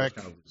really quick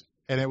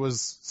and it was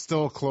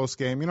still a close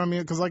game, you know what I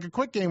mean? Because a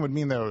quick game would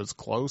mean that it was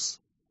close.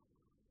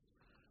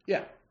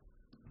 Yeah.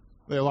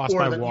 They lost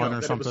by 1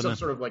 or something. It was some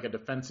sort of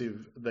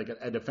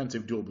a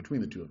defensive duel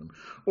between the two of them.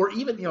 Or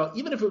even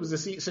if it was a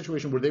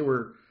situation where they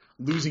were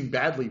losing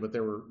badly, but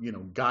there were,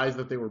 guys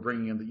that they were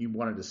bringing in that you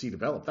wanted to see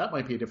develop, that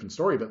might be a different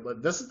story.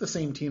 But this is the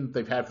same team that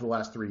they've had for the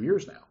last 3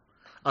 years now,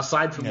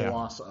 aside from the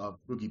loss of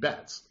Mookie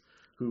Betts,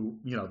 who,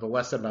 the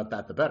less said about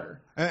that, the better.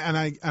 And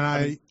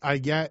I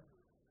get,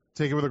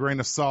 take it with a grain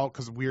of salt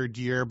because weird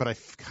year, but I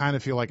kind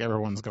of feel like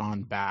everyone's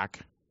gone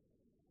back.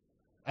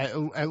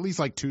 At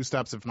least 2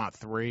 steps, if not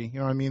 3. You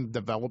know what I mean?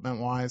 Development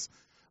wise,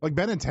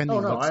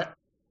 Benintendi looks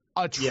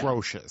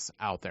atrocious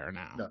out there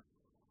now. No,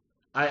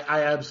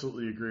 I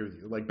absolutely agree with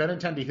you.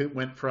 Benintendi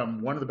went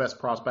from one of the best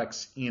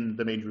prospects in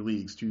the major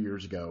leagues 2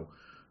 years ago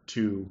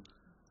to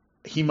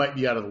he might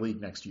be out of the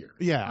league next year.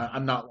 Yeah,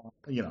 I'm not.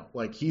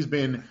 He's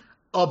been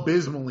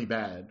abysmally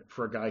bad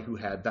for a guy who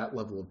had that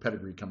level of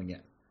pedigree coming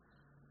in.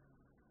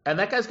 And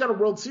that guy's got a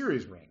World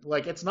Series ring.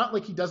 It's not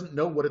like he doesn't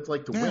know what it's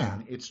like to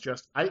win. It's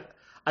just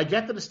I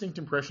get the distinct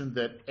impression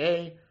that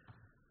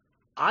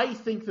I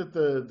think that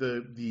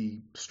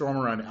the storm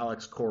around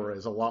Alex Cora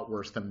is a lot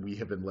worse than we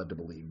have been led to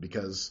believe,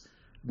 because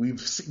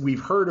we've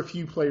heard a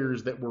few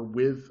players that were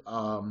with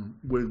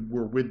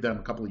them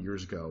a couple of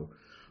years ago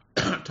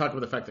talk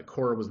about the fact that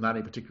Cora was not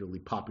a particularly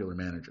popular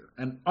manager.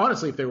 And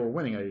honestly, if they were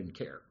winning, I didn't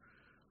care.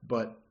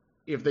 But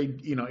if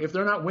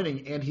they're not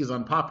winning and he's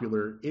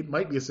unpopular, it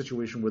might be a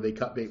situation where they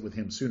cut bait with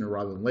him sooner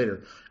rather than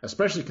later,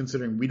 especially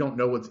considering we don't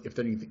know if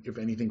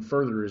anything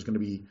further is going to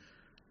be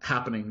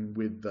happening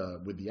with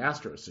the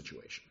Astros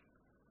situation.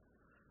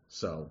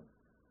 So,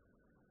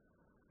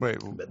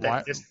 wait,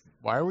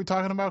 why are we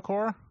talking about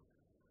Cora?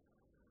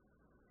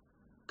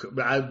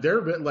 They're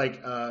a bit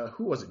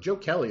who was it? Joe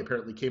Kelly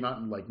apparently came out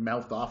and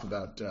mouthed off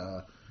about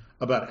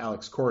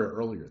Alex Cora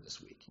earlier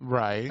this week.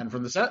 Right. And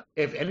from the set,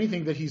 if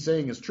anything that he's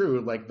saying is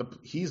true,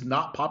 he's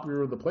not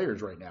popular with the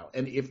players right now.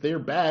 And if they're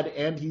bad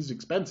and he's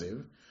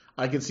expensive,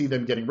 I can see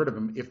them getting rid of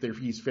him if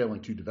he's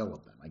failing to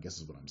develop them, I guess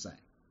is what I'm saying.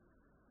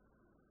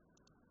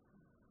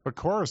 But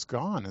Cora's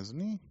gone, isn't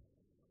he?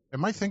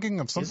 Am I thinking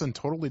of something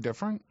totally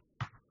different?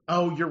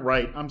 Oh, you're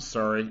right. I'm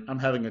sorry. I'm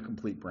having a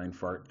complete brain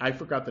fart. I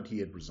forgot that he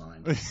had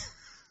resigned.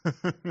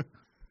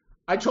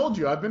 I told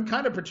you, I've been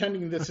kind of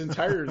pretending this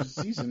entire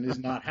season is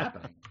not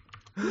happening.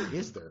 Who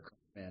is their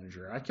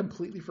manager? I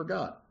completely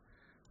forgot.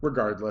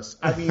 Regardless,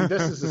 I mean,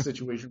 this is a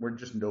situation where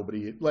just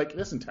nobody,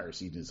 this entire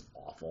season is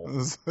awful.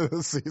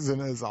 This season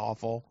is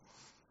awful.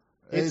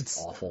 It's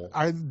awful.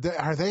 Are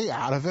they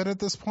out of it at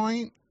this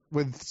point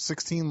with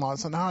 16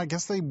 losses? No, I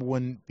guess they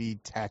wouldn't be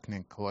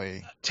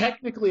technically.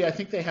 Technically, I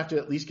think they have to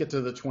at least get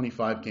to the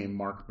 25-game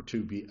mark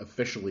to be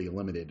officially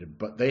eliminated.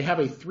 But they have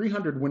a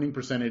 .300 winning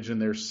percentage,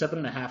 and they're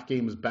 7.5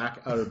 games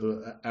back out of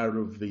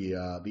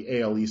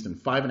the AL East and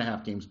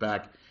 5.5 games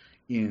back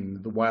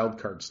in the wild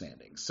card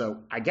standings.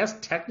 So I guess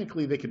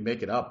technically they could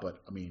make it up,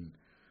 but I mean,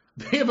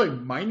 they have a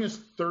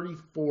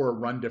 -34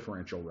 run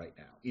differential right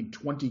now in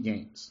 20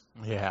 games.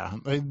 Yeah,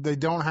 they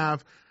don't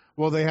have.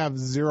 Well, they have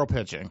 0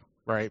 pitching,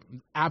 right?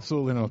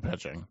 Absolutely no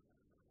pitching.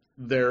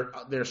 Their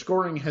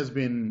scoring has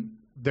been.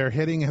 Their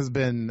hitting has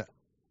been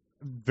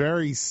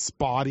very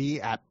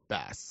spotty at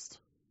best.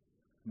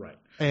 Right.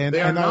 And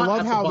they are I not love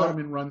at how the bottom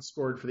in runs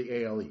scored for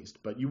the AL East,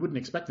 but you wouldn't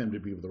expect them to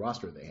be with the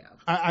roster they have.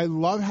 I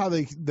love how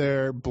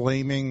they're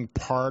blaming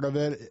part of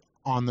it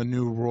on the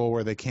new rule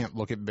where they can't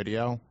look at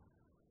video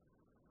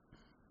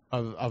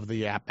of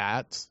the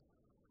at-bats.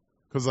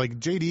 Because, like,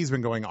 JD's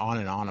been going on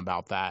and on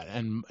about that.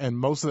 And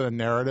most of the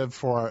narrative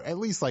for at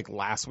least, like,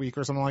 last week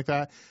or something like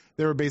that,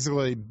 they were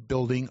basically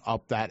building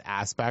up that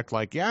aspect.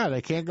 Like, yeah,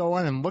 they can't go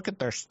in and look at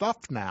their stuff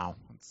now.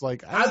 It's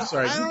like, I'm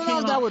sorry, I you don't know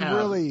if that would cannot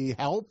really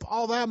help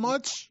all that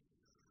much.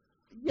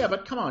 Yeah,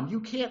 but come on, you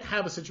can't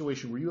have a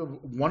situation where you have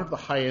one of the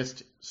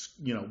highest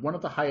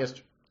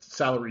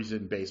salaries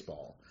in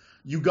baseball.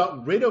 You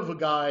got rid of a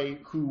guy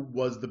who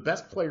was the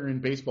best player in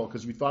baseball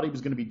because you thought he was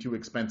going to be too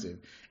expensive,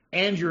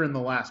 and you're in the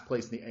last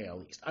place in the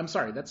AL East. I'm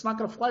sorry, that's not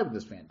going to fly with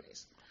this fan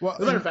base. Well, as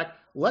a matter of fact,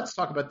 let's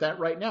talk about that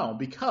right now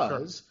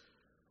because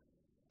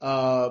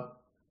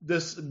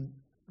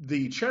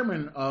the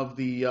chairman of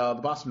the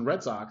Boston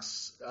Red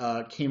Sox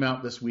came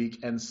out this week,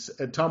 and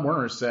Tom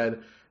Werner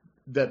said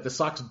that the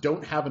Sox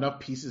don't have enough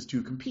pieces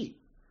to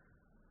compete.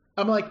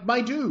 I'm like,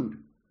 my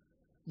dude,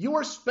 you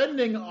are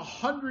spending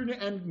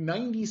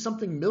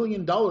 $190-something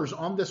million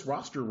on this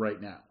roster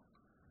right now.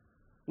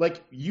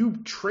 Like, you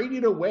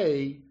traded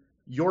away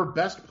your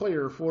best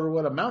player for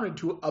what amounted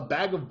to a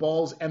bag of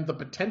balls and the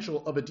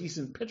potential of a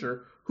decent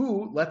pitcher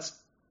who, let's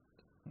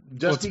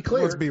be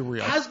clear, let's be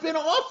real, has been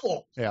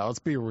awful. Yeah, let's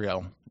be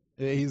real.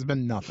 He's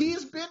been nothing.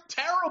 He's been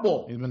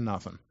terrible. He's been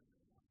nothing.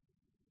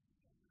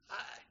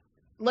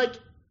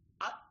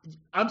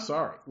 I'm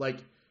sorry. Like,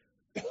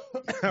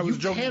 you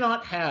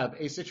cannot have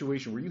a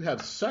situation where you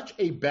have such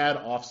a bad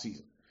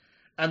offseason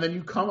and then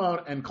you come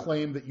out and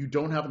claim that you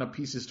don't have enough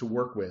pieces to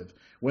work with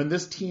when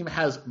this team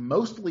has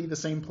mostly the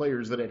same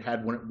players that it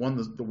had when it won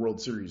the World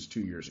Series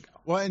 2 years ago.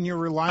 Well, and you're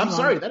relying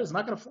that is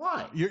not going to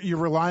fly. You're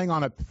relying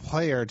on a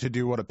player to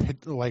do what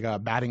a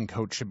batting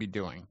coach should be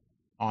doing,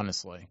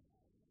 honestly.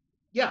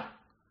 Yeah.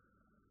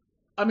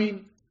 I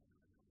mean,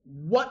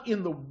 what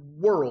in the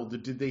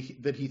world did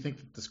he think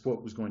that this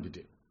quote was going to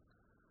do?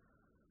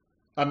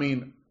 I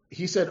mean,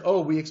 he said,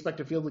 "Oh, we expect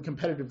to field a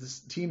competitive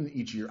team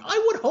each year."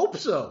 I would hope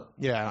so.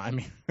 Yeah, I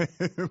mean,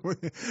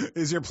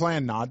 is your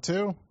plan not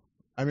to?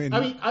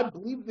 I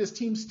believe this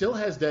team still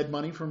has dead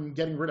money from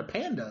getting rid of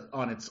Panda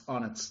on its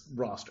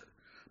roster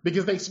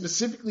because they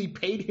specifically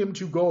paid him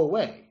to go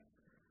away.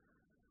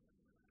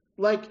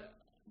 Like,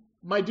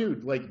 my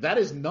dude, like, that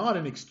is not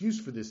an excuse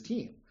for this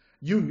team.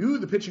 You knew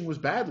the pitching was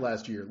bad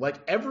last year. Like,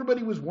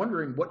 everybody was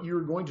wondering what you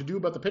were going to do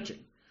about the pitching.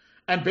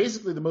 And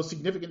basically the most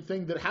significant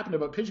thing that happened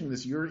about pitching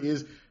this year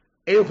is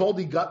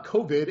Eovaldi got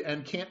COVID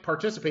and can't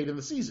participate in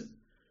the season.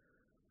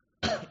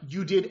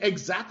 You did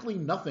exactly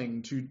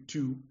nothing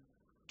to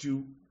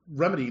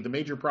remedy the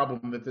major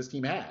problem that this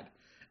team had.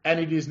 And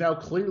it is now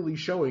clearly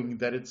showing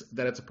that it's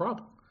a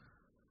problem.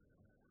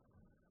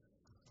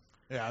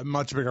 Yeah, a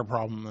much bigger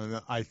problem than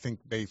I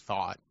think they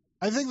thought.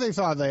 I think they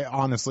thought they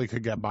honestly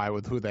could get by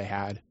with who they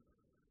had.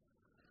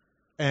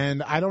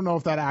 And I don't know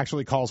if that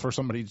actually calls for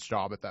somebody's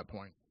job at that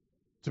point,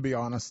 to be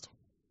honest.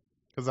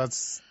 Because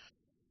that's...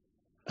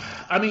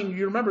 I mean,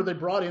 you remember they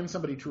brought in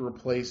somebody to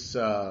replace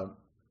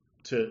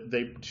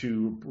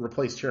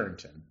replace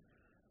Charrington.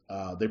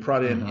 They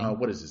brought in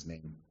what is his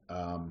name?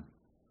 Oh,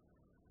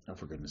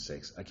 for goodness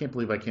sakes! I can't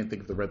believe I can't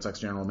think of the Red Sox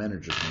general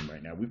manager's name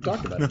right now. We've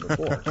talked about it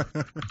before.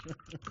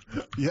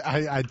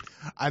 Yeah,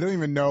 I don't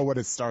even know what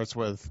it starts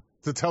with,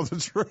 to tell the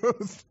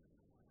truth.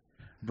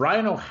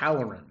 Brian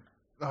O'Halloran.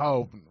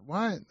 Oh,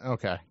 what?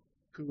 Okay.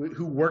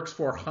 Who works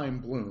for Chaim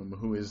Bloom,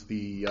 who is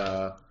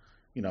the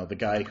the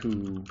guy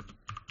who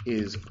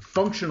is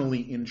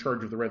functionally in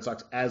charge of the Red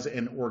Sox as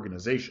an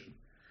organization.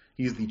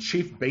 He's the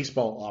chief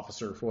baseball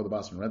officer for the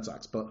Boston Red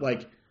Sox. But,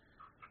 like,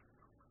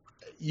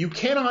 you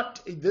cannot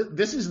 –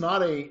 this is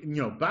not a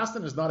 –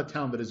 Boston is not a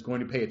town that is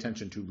going to pay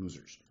attention to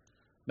losers.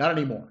 Not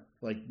anymore.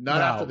 Like, not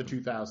after the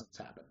 2000s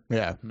happened.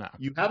 Yeah, no.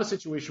 You have a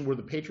situation where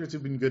the Patriots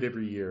have been good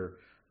every year.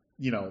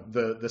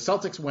 The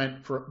Celtics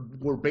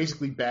were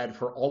basically bad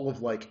for all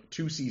of, like,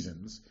 2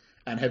 seasons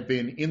and have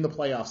been in the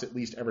playoffs at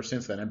least ever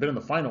since then. And been in the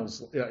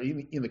finals,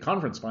 in the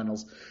conference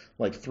finals,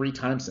 like 3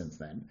 times since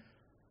then.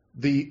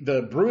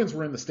 The Bruins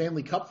were in the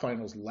Stanley Cup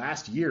finals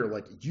last year.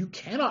 Like, you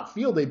cannot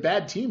field a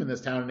bad team in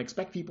this town and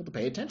expect people to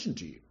pay attention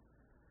to you.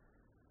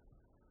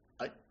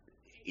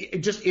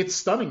 It's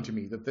stunning to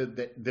me that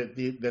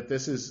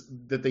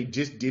they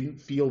just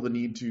didn't feel the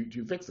need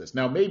to fix this.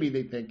 Now, maybe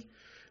they think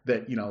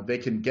that, they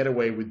can get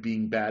away with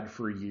being bad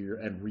for a year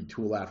and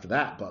retool after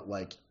that. But,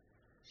 like,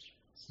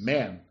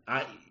 man,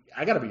 I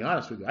got to be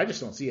honest with you. I just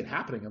don't see it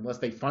happening unless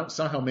they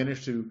somehow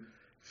manage to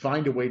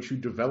find a way to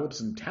develop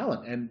some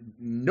talent. And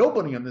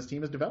nobody on this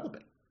team is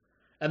developing.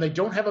 And they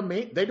don't have a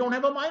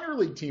minor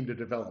league team to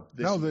develop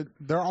this year.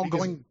 They're all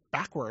going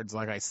backwards,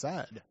 like I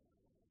said.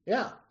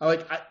 Yeah.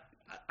 Like,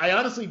 I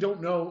honestly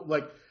don't know.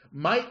 Like,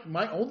 my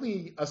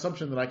only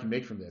assumption that I can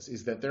make from this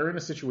is that they're in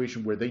a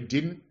situation where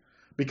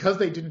because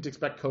they didn't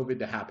expect COVID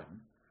to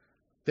happen,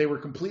 they were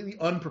completely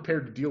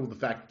unprepared to deal with the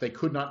fact that they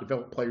could not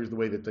develop players the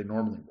way that they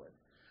normally would.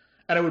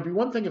 And it would be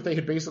one thing if they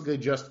had basically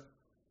just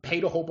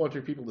paid a whole bunch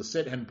of people to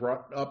sit and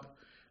brought up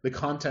the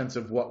contents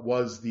of what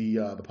was the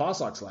Paw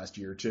Sox last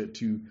year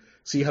to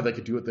see how they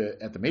could do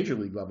it at the major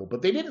league level.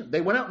 But they didn't. They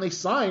went out and they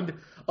signed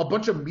a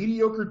bunch of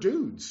mediocre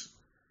dudes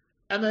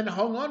and then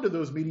hung on to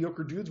those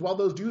mediocre dudes while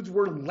those dudes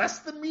were less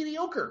than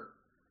mediocre.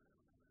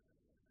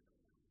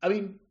 I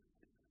mean,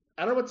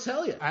 I don't know what to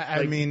tell you.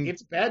 I mean,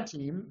 it's a bad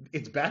team.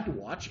 It's bad to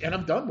watch, and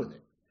I'm done with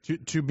it.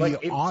 To be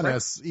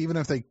honest, even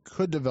if they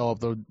could develop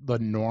the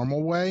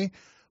normal way,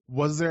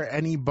 was there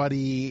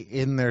anybody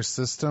in their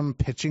system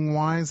pitching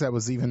wise that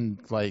was even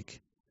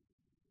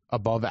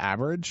above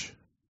average?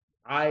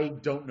 I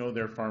don't know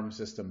their farm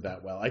system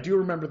that well. I do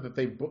remember that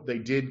they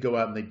did go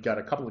out and they got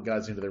a couple of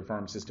guys into their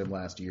farm system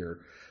last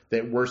year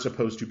that were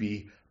supposed to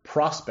be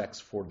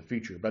prospects for the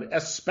future. But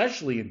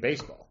especially in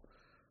baseball,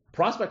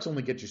 prospects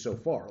only get you so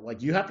far.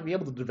 You have to be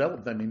able to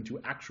develop them into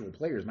actual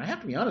players. And I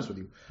have to be honest with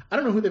you, I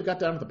don't know who they've got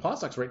down at the Paw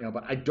Sox right now,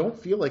 but I don't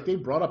feel like they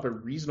brought up a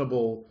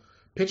reasonable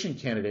pitching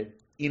candidate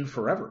in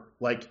forever.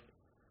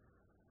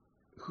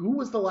 Who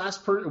was the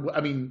last person?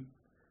 I mean,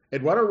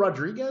 Eduardo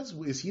Rodriguez,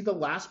 is he the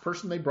last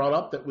person they brought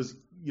up that was,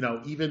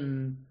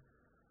 even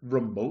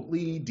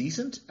remotely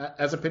decent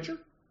as a pitcher?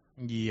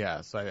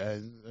 Yes,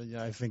 I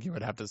think you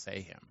would have to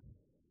say him.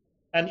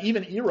 And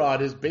even Erod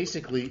is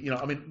basically,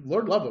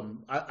 Lord love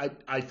him.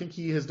 I think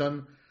he has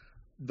done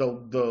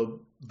the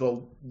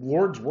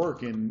Lord's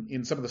work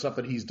in some of the stuff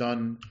that he's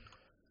done,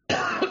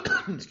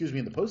 excuse me,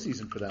 in the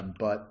postseason for them.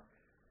 But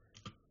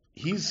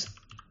he's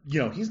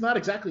not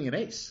exactly an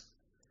ace.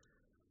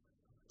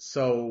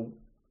 So,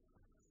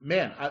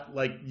 man,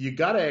 you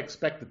got to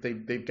expect that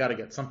they've got to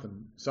get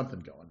something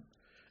going.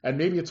 And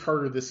maybe it's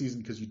harder this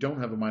season because you don't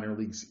have a minor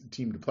league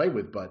team to play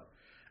with. But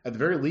at the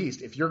very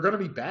least, if you're going to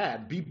be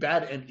bad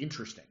and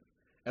interesting.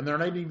 And they're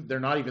not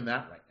even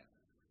that right now.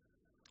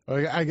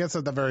 Well, I guess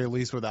at the very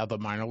least, without the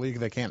minor league,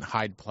 they can't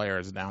hide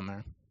players down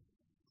there.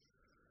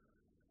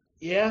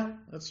 Yeah,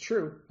 that's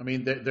true. I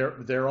mean,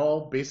 they're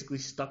all basically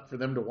stuck for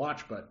them to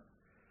watch. But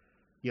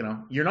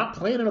you're not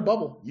playing in a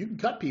bubble. You can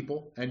cut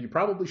people, and you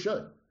probably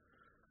should.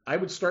 I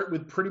would start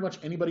with pretty much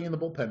anybody in the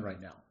bullpen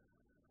right now.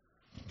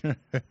 I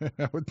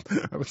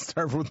would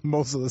start with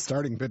most of the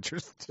starting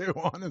pitchers too,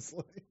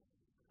 honestly.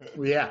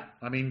 Well, yeah,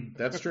 I mean,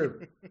 that's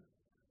true.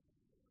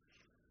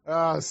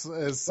 Ron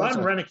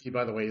Renicky,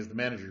 by the way, is the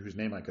manager whose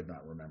name I could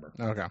not remember.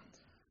 Okay.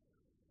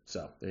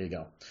 So, there you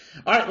go.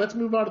 All right, let's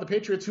move on to the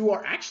Patriots, who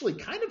are actually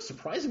kind of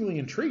surprisingly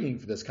intriguing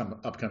for this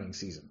upcoming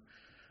season.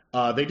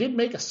 They did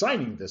make a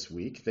signing this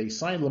week. They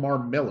signed Lamar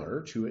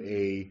Miller to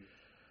a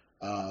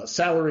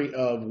salary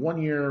of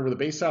 1 year with a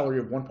base salary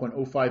of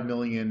 $1.05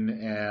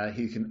 million.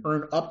 He can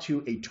earn up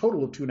to a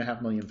total of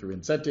 $2.5 million through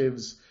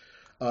incentives.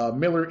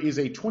 Miller is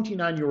a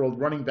 29-year-old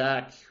running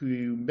back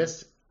who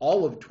missed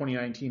all of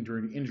 2019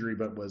 during injury,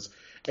 but was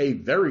a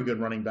very good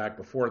running back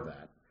before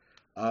that.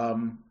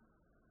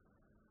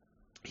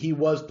 He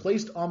was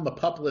placed on the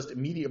PUP list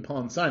immediately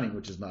upon signing,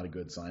 which is not a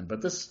good sign.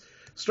 But this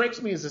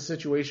strikes me as a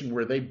situation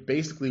where they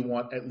basically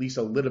want at least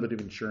a little bit of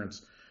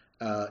insurance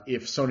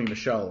if Sony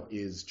Michel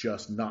is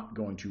just not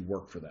going to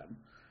work for them.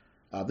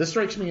 This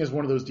strikes me as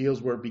one of those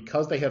deals where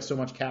because they have so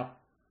much cap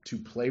to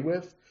play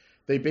with,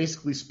 they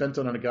basically spent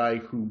it on a guy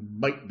who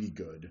might be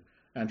good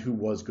and who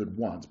was good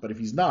once. But if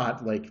he's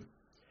not,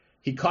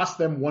 he cost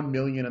them $1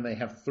 million and they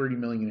have $30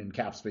 million in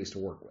cap space to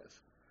work with.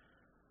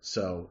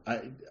 So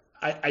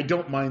I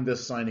don't mind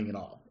this signing at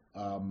all.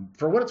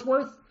 For what it's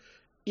worth,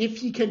 if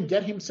he can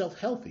get himself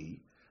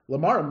healthy,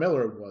 Lamar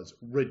Miller was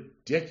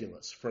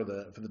ridiculous for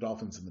the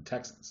Dolphins and the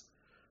Texans.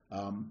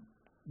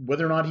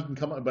 Whether or not he can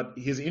come, but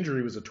his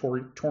injury was a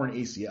torn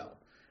ACL.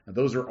 And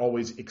those are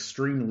always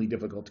extremely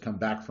difficult to come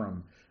back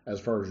from as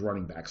far as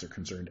running backs are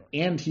concerned.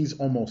 And he's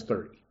almost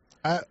 30.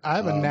 I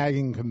have a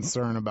nagging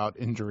concern about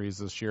injuries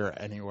this year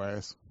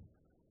anyways.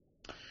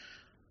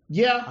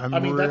 Yeah,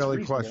 I'm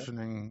really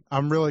questioning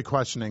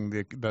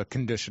the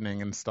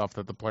conditioning and stuff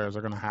that the players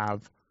are going to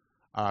have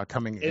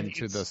coming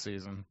into this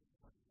season.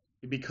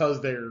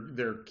 Because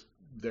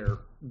their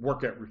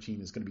workout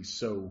routine is going to be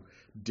so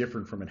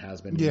different from it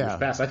has been in years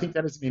past. I think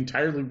that is an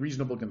entirely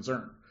reasonable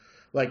concern.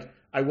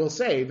 I will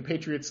say the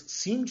Patriots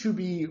seem to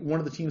be one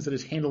of the teams that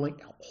is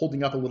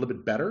holding up a little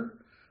bit better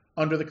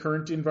under the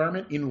current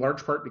environment, in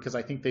large part because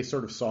I think they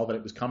sort of saw that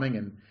it was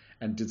coming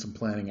and did some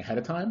planning ahead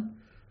of time.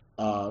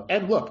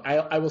 And look,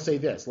 I will say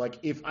this,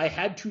 if I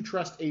had to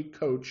trust a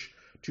coach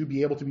to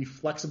be able to be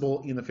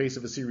flexible in the face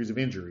of a series of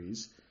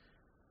injuries,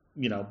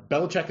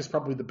 Belichick is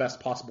probably the best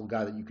possible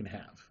guy that you can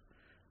have.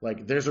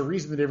 There's a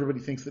reason that everybody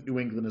thinks that New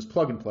England is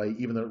plug and play,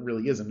 even though it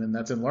really isn't. And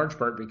that's in large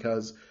part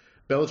because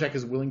Belichick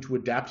is willing to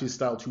adapt his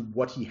style to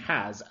what he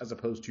has as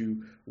opposed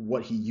to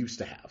what he used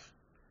to have.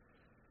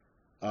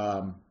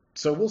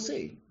 So we'll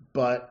see.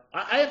 But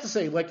I have to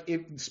say,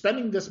 if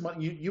spending this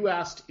money, you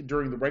asked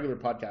during the regular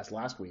podcast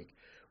last week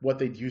what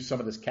they'd use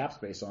some of this cap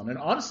space on. And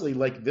honestly,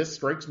 this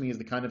strikes me as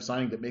the kind of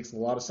signing that makes a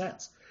lot of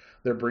sense.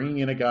 They're bringing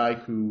in a guy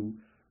who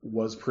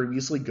was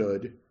previously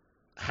good,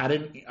 had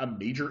a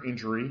major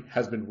injury,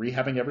 has been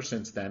rehabbing ever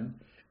since then,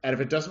 and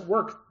if it doesn't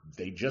work,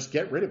 they just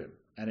get rid of him.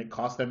 and it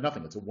cost them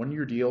nothing. It's a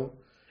 1-year deal.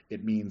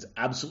 It means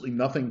absolutely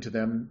nothing to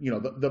them.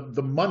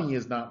 The money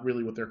is not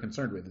really what they're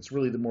concerned with. It's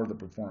really more the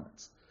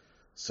performance.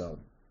 So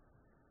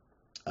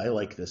I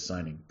like this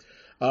signing.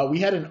 We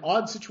had an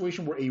odd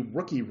situation where a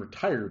rookie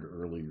retired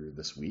earlier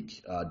this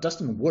week.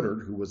 Dustin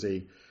Woodard, who was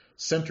a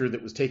center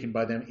that was taken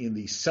by them in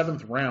the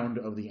 7th round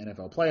of the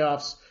NFL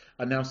playoffs,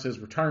 announced his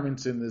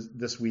retirement in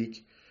this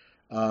week.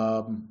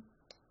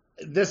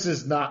 This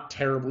is not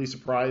terribly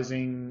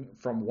surprising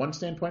from one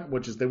standpoint,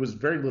 which is there was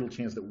very little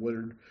chance that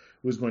Woodard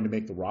was going to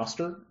make the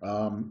roster.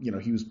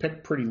 He was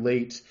picked pretty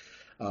late.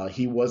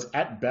 He was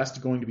at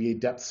best going to be a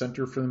depth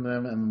center for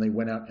them, and they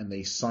went out and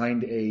they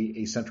signed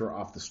a center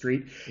off the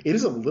street. It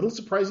is a little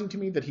surprising to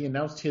me that he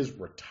announced his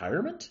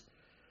retirement.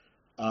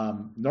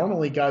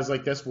 Normally, guys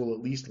like this will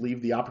at least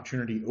leave the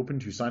opportunity open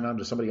to sign on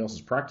to somebody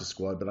else's practice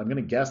squad, but I'm going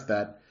to guess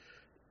that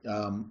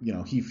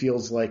he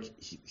feels like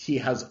he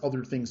has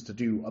other things to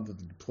do other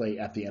than play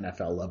at the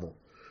NFL level.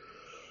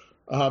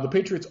 The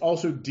Patriots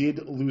also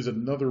did lose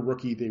another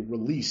rookie. They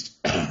released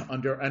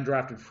under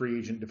undrafted free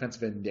agent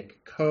defensive end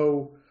Nick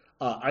Coe.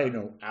 I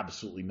know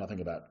absolutely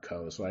nothing about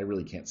Coe, so I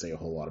really can't say a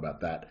whole lot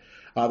about that.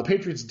 The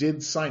Patriots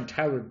did sign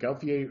Tyler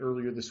Gauthier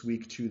earlier this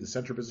week to the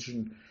center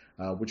position,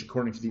 which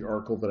according to the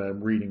article that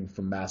I'm reading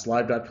from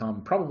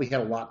MassLive.com probably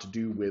had a lot to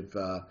do with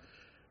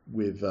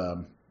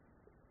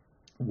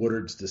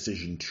Woodard's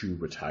decision to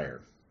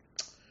retire.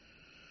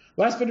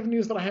 Last bit of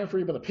news that I have for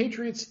you about the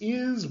Patriots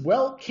is,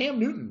 Cam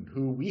Newton,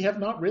 who we have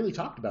not really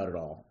talked about at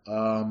all.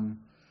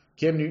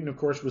 Cam Newton, of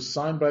course, was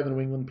signed by the New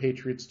England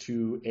Patriots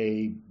to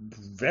a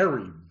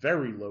very,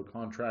 very low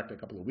contract a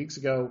couple of weeks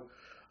ago.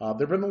 There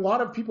have been a lot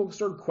of people who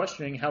started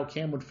questioning how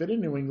Cam would fit in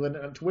New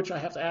England, to which I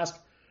have to ask,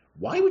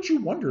 why would you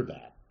wonder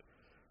that?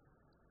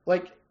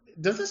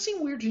 Does this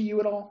seem weird to you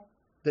at all?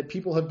 That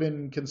people have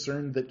been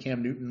concerned that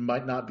Cam Newton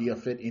might not be a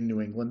fit in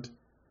New England?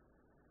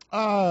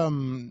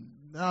 No,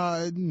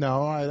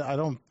 I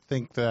don't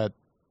think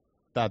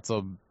that's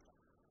a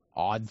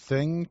odd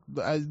thing.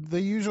 They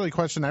usually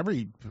question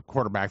every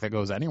quarterback that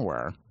goes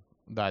anywhere.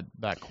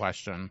 That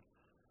question.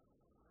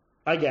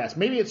 I guess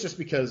maybe it's just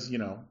because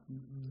Cam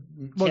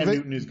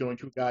Newton is going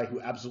to a guy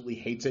who absolutely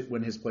hates it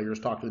when his players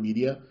talk to the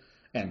media,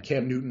 and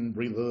Cam Newton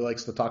really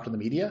likes to talk to the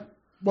media.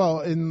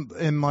 Well,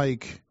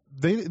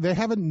 they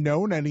haven't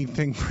known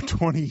anything for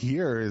 20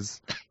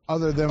 years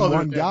other than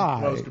one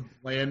guy. Most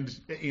bland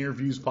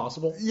interviews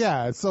possible.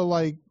 Yeah, so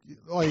like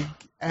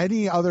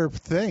any other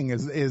thing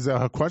is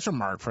a question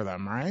mark for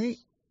them, right?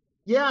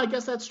 Yeah, I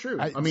guess that's true.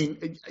 I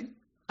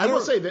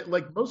will say that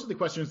most of the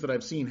questions that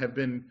I've seen have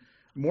been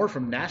more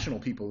from national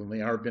people than they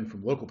have been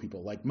from local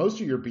people. Like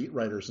most of your beat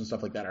writers and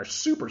stuff like that are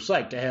super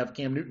psyched to have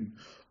Cam Newton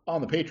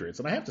on the Patriots.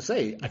 And I have to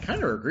say, I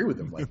kind of agree with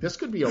them. This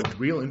could be a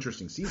real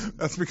interesting season.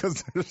 That's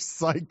because they're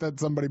psyched that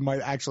somebody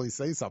might actually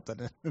say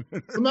something.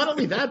 Well, not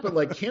only that,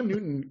 but Cam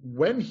Newton,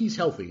 when he's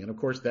healthy, and of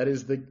course that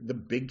is the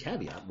big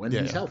caveat, when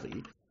he's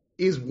healthy,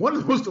 is one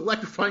of the most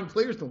electrifying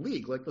players in the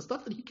league. The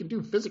stuff that he can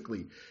do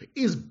physically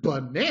is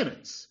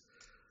bananas.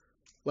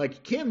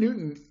 Cam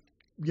Newton,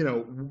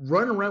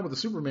 running around with a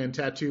Superman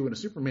tattoo and a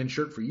Superman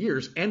shirt for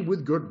years, and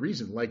with good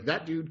reason.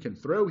 That dude can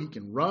throw, he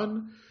can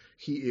run.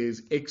 He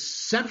is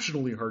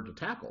exceptionally hard to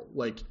tackle.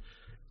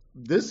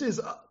 This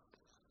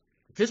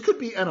could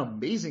be an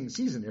amazing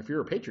season if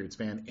you're a Patriots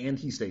fan and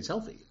he stays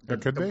healthy.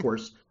 But of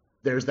course,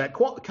 there's that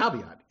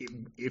caveat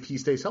if he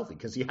stays healthy,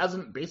 because he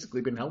hasn't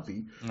basically been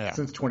healthy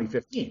since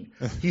 2015.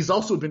 He's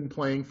also been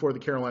playing for the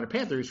Carolina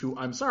Panthers, who,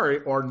 I'm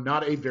sorry, are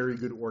not a very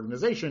good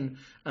organization,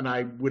 and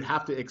I would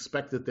have to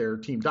expect that their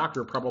team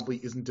doctor probably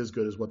isn't as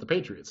good as what the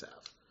Patriots have.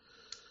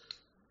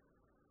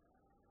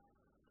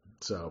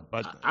 So,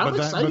 I'm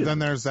excited. But then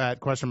there's that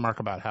question mark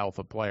about health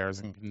of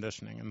players and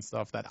conditioning and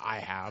stuff that I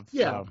have.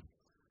 Yeah. So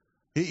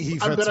he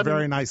fits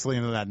very nicely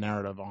into that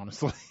narrative,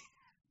 honestly.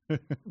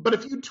 But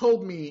if you had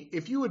told me,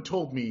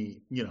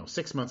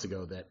 6 months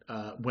ago that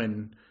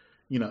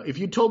if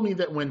you told me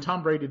that when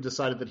Tom Brady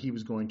decided that he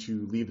was going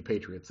to leave the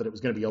Patriots, that it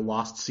was going to be a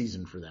lost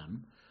season for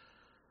them,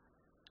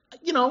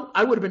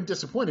 I would have been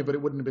disappointed, but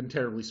it wouldn't have been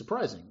terribly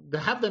surprising. To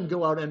have them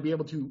go out and be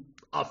able to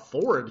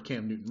afford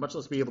Cam Newton, much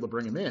less be able to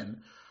bring him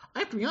in, I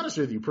have to be honest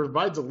with you,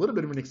 provides a little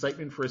bit of an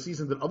excitement for a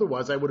season that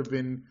otherwise I would have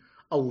been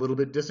a little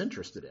bit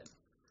disinterested in.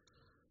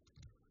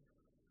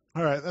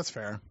 All right, that's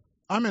fair.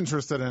 I'm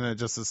interested in it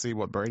just to see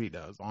what Brady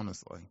does,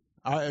 honestly.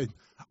 I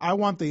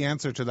want the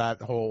answer to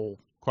that whole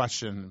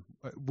question,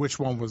 which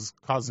one was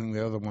causing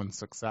the other one's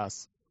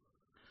success.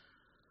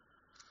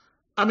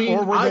 I mean,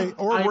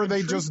 or were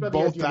they just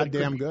both that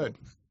damn good?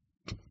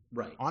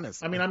 Right.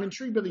 Honestly. I mean, I'm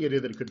intrigued by the idea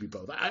that it could be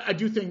both. I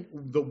do think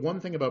the one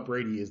thing about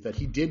Brady is that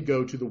he did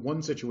go to the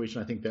one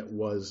situation I think that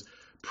was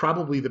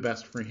probably the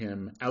best for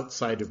him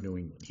outside of New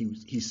England.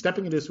 He's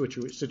stepping into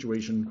a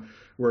situation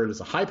where it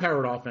is a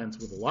high-powered offense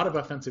with a lot of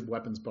offensive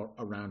weapons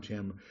around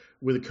him,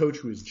 with a coach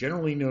who is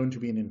generally known to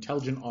be an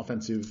intelligent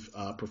offensive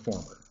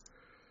performer.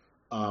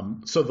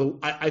 So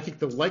I think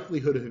the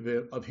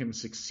likelihood of him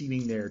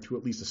succeeding there to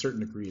at least a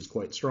certain degree is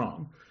quite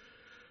strong.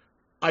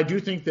 I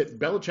do think that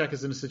Belichick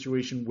is in a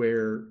situation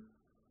where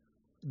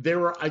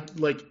there are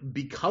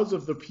because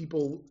of the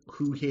people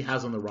who he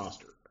has on the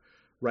roster,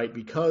 right?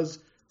 Because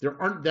there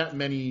aren't that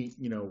many,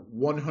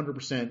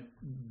 100%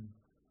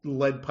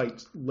 lead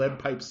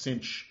pipe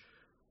cinch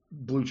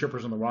blue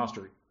chippers on the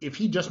roster. If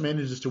he just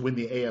manages to win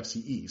the AFC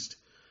East,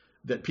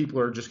 that people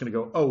are just going to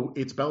go, oh,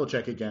 it's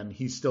Belichick again.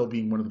 He's still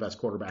being one of the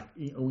best one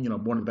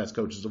of the best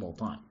coaches of all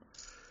time.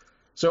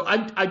 So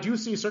I do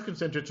see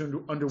circumstances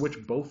under which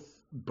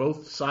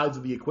both sides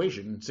of the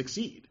equation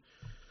succeed.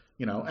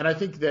 And I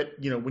think that,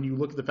 when you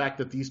look at the fact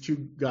that these two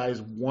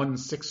guys won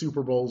 6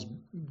 Super Bowls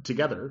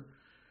together,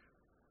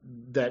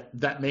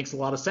 that makes a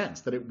lot of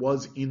sense, that it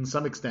was in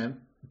some extent,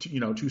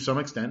 to some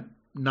extent,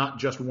 not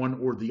just one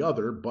or the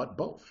other, but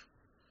both.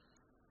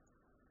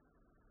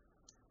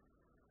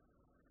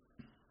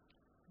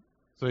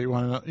 So you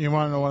want to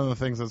know one of the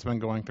things that's been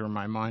going through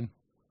my mind?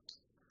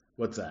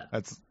 What's that?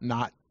 That's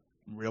not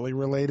really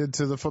related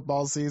to the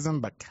football season,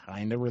 but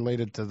kind of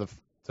related to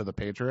the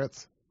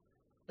Patriots.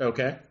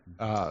 Okay.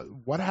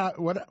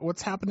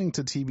 What's happening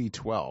to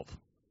TB12?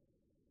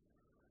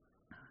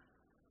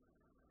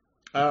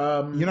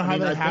 How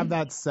they have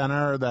that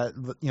center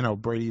that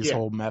Brady's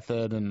whole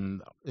method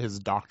and his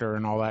doctor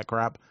and all that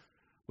crap.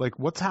 Like,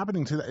 what's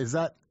happening to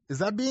that? Is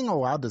that being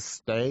allowed to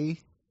stay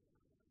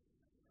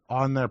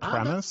on their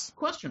premise?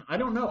 Question. I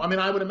don't know. I mean,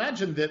 I would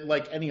imagine that,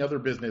 like any other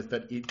business,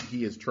 that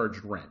he is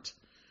charged rent,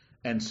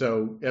 and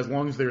so as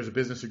long as there's a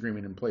business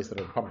agreement in place, that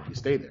it'll probably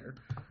stay there.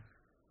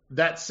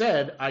 That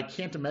said, I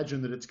can't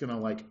imagine that it's going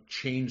to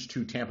change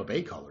to Tampa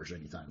Bay colors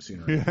anytime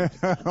soon.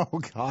 Oh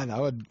God,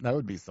 that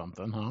would be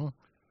something, huh?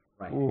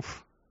 Right.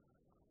 Oof.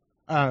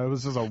 It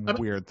was just a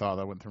weird thought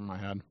that went through my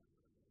head.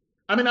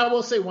 I mean, I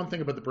will say one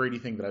thing about the Brady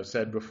thing that I've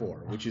said before,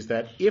 which is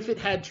that if it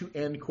had to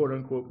end, quote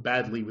unquote,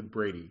 badly with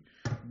Brady,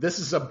 this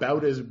is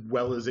about as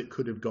well as it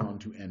could have gone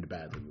to end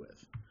badly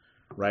with,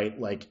 right?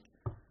 Like,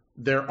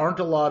 there isn't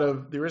a lot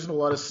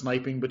of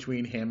sniping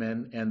between him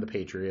and the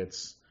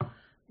Patriots.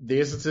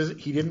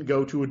 He didn't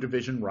go to a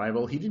division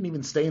rival. He didn't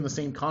even stay in the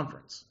same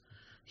conference.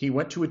 He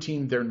went to a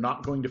team they're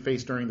not going to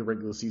face during the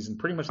regular season.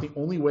 Pretty much the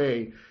only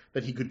way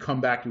that he could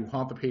come back to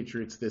haunt the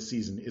Patriots this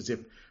season is if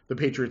the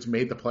Patriots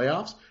made the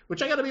playoffs,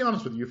 which I got to be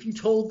honest with you. If you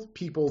told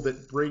people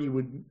that Brady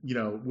would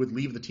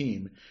leave the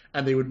team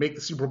and they would make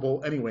the Super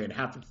Bowl anyway and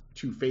have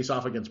to face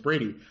off against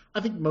Brady,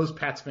 I think most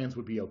Pats fans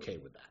would be okay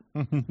with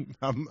that.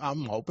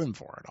 I'm hoping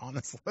for it,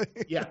 honestly.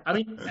 Yeah. I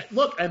mean,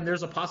 look, and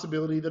there's a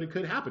possibility that it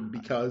could happen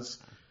because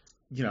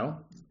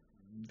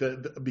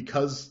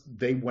because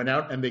they went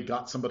out and they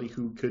got somebody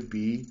who could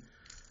be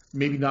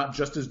maybe not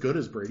just as good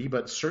as Brady,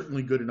 but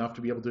certainly good enough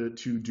to be able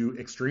to do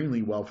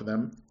extremely well for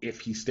them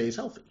if he stays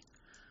healthy.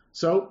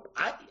 So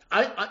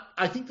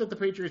I think that the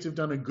Patriots have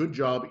done a good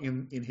job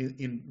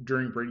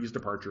during Brady's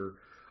departure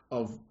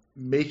of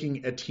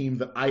making a team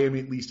that I am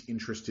at least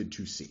interested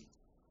to see.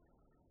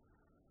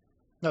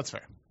 That's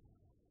fair.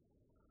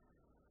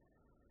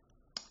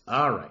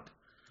 All right.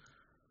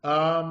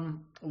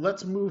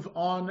 Let's move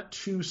on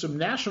to some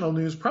national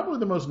news. Probably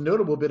the most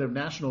notable bit of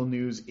national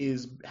news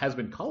has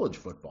been college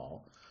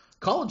football.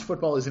 College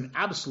football is in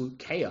absolute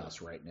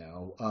chaos right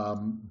now.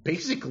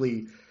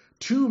 Basically,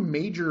 2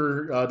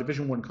 major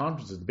Division I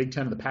conferences, the Big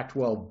Ten and the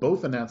Pac-12,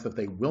 both announced that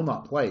they will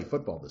not play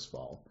football this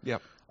fall.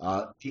 Yep.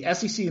 The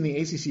SEC and the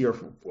ACC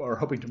are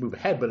hoping to move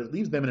ahead, but it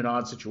leaves them in an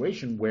odd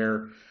situation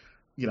where,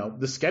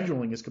 the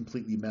scheduling is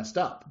completely messed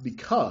up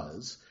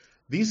because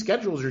these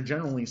schedules are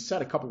generally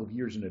set a couple of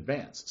years in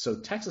advance. So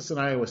Texas and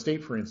Iowa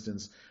State, for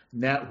instance,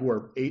 now who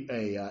are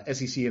a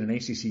SEC and an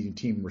ACC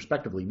team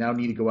respectively, now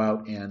need to go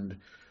out and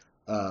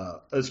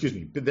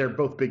they're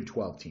both Big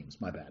 12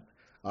 teams. My bad.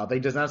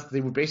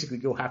 They would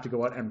basically have to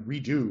go out and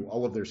redo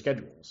all of their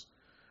schedules.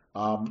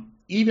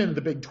 Even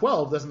the Big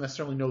 12 doesn't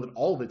necessarily know that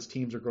all of its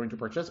teams are going to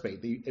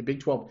participate. The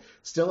Big 12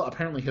 still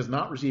apparently has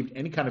not received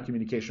any kind of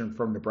communication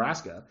from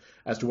Nebraska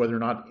as to whether or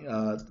not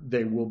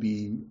they will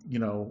be,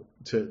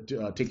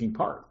 taking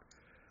part.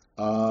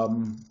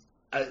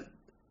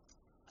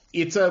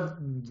 It's a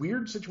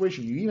weird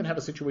situation. You even have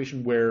a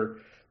situation where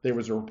there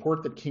was a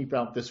report that came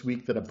out this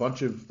week that a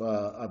bunch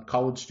of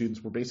college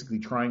students were basically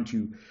trying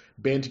to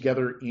band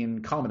together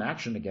in common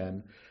action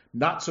again,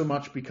 not so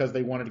much because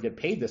they wanted to get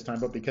paid this time,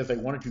 but because they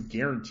wanted to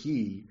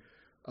guarantee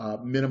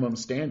minimum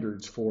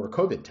standards for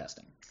COVID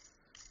testing.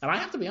 And I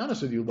have to be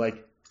honest with you,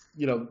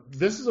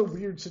 this is a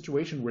weird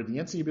situation where the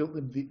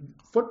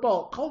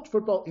NCAA, college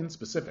football in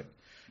specific,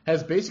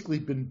 has basically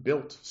been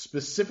built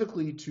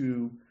specifically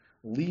to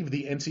leave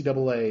the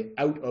NCAA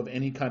out of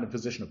any kind of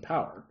position of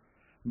power.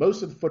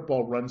 Most of the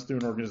football runs through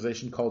an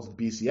organization called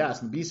the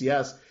BCS, and the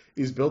BCS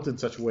is built in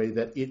such a way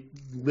that it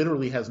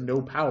literally has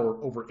no power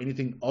over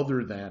anything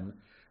other than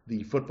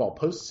the football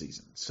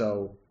postseason.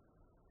 So,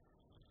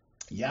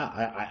 yeah,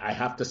 I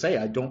have to say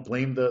I don't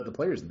blame the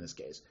players in this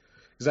case.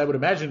 Because I would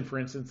imagine, for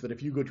instance, that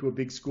if you go to a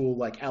big school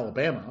like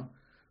Alabama,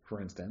 for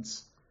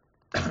instance,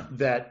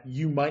 that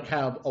you might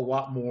have a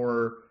lot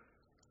more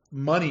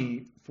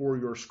money for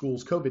your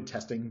school's COVID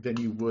testing than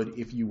you would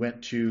if you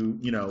went to,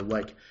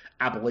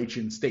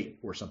 Appalachian State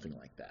or something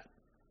like that.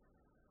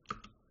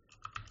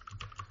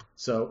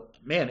 So,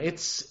 man,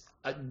 it's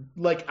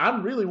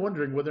I'm really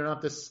wondering whether or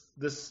not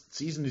this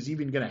season is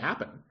even going to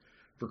happen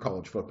for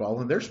college football,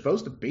 and they're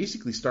supposed to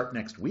basically start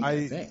next week,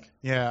 I think.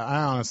 Yeah,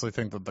 I honestly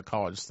think that the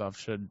college stuff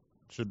should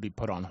be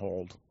put on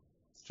hold.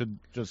 Should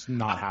just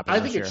not happen. I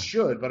think it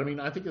should, but I mean,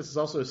 I think this is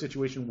also a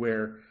situation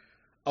where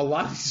a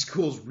lot of these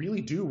schools really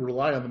do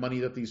rely on the money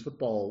that these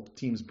football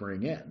teams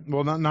bring in.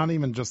 Well, not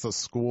even just the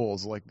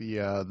schools, like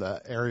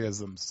the areas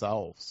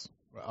themselves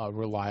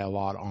rely a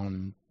lot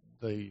on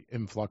the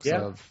influx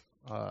of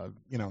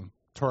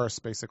tourists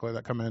basically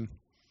that come in.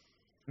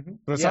 Mm-hmm.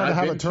 But it's hard to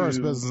have a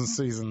tourist business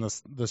season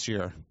this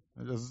year.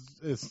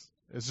 It's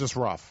just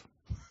rough.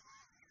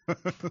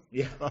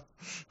 Yeah.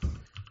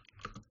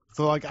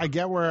 So I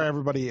get where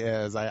everybody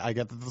is. I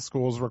get that the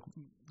schools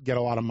get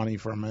a lot of money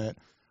from it.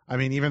 I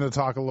mean, even to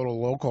talk a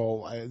little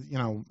local,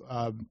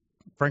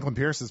 Franklin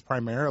Pierce is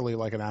primarily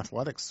like an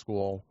athletics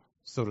school,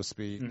 so to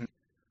speak,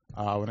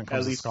 when it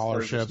comes to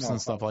scholarships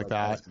and stuff like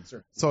that.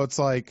 So it's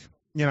like,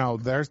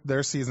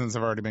 their seasons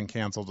have already been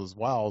canceled as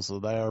well.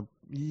 So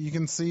you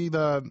can see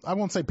I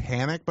won't say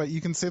panic, but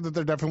you can see that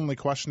they're definitely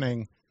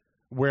questioning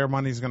where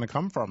money's going to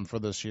come from for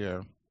this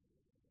year.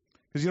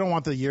 Because you don't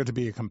want the year to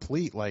be a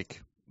complete,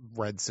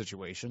 red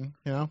situation,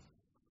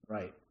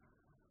 Right.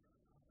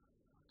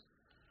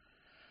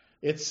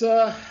 It's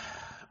going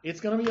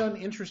to be an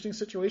interesting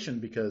situation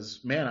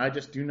because, man, I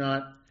just do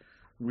not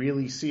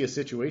really see a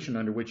situation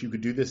under which you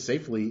could do this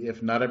safely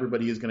if not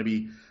everybody is going to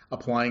be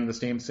applying the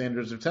same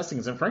standards of testing.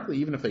 And frankly,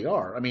 even if they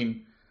are, I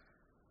mean,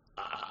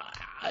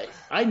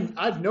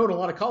 I've known a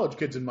lot of college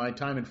kids in my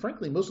time, and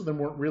frankly, most of them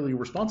weren't really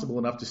responsible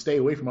enough to stay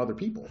away from other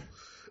people.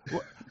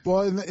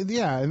 Well,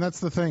 and that's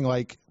the thing.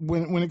 Like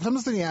when it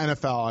comes to the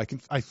NFL,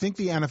 I think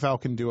the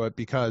NFL can do it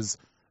because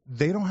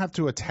they don't have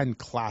to attend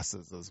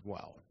classes as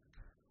well.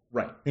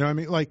 Right. You know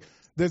what I mean?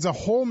 There's a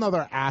whole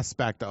nother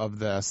aspect of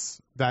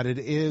this that it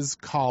is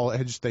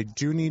college. They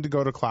do need to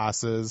go to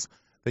classes.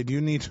 They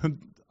do need to,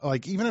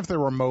 even if they're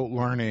remote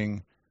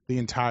learning the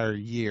entire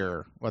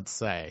year, let's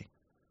say.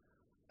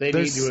 They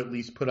need to at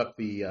least put up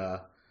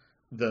the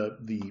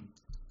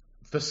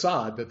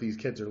facade that these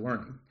kids are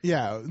learning.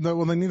 Yeah.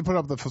 They need to put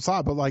up the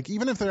facade. But,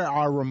 even if they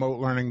are remote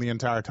learning the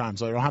entire time,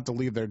 so they don't have to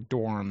leave their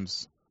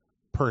dorms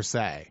per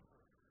se,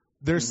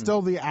 there's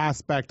still the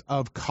aspect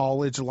of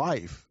college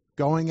life.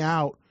 Going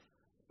out,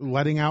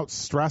 letting out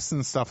stress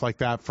and stuff like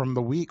that from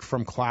the week,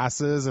 from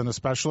classes, and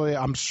especially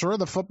I'm sure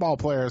the football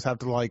players have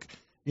to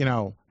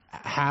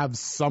have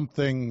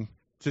something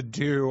to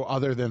do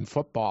other than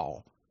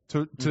football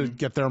to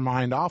get their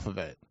mind off of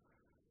it.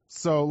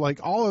 So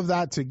all of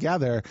that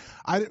together,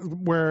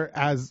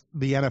 whereas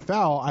the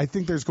NFL, I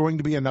think there's going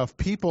to be enough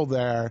people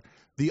there,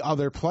 the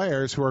other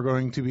players who are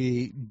going to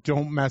be,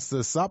 don't mess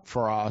this up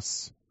for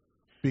us.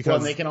 Because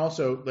and they can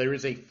also, there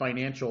is a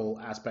financial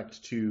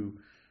aspect to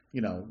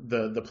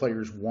the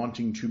players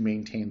wanting to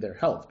maintain their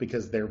health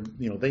because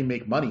they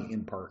make money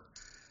in part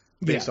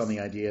based on the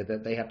idea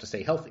that they have to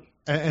stay healthy.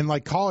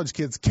 And college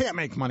kids can't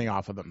make money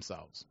off of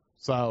themselves.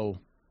 So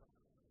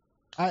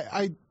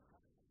I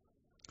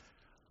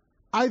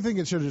think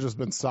it should have just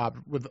been stopped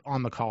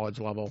on the college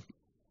level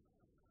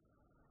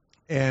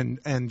and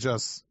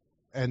just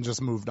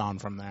moved on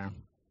from there.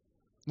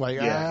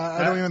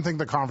 I don't even think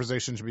the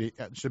conversation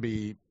should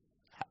be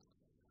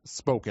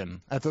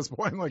spoken at this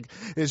point.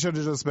 It should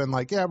have just been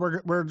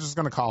we're just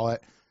going to call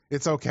it.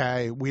 It's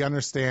okay. We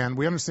understand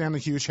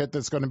the huge hit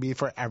that's going to be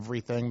for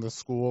everything, the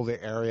school,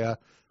 the area,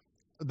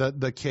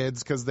 the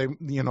kids, because they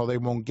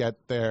won't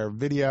get their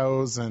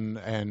videos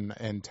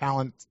and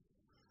talent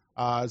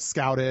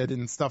scouted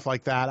and stuff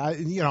like that.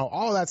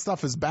 All of that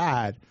stuff is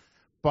bad,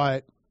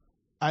 but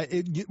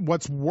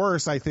what's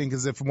worse, I think,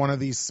 is if one of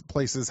these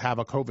places have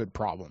a COVID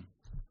problem.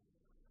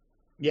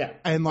 Yeah,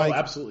 and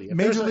absolutely.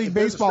 Major League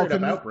Baseball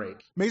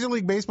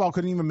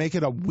couldn't even make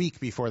it a week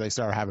before they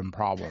started having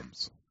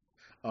problems.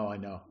 Oh, I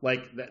know.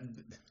 That.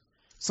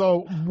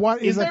 So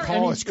what is a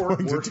college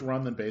going to worse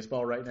run than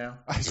baseball right now?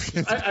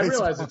 I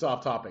realize it's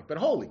off topic, but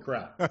holy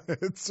crap,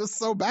 it's just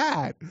so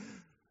bad.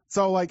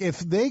 So if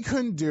they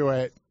couldn't do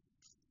it,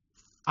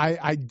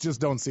 I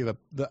just don't see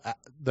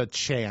the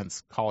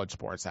chance college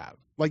sports have.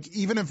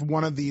 Even if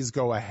one of these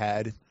go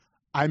ahead,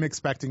 I'm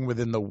expecting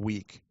within the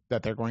week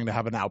that they're going to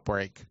have an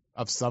outbreak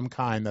of some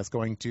kind that's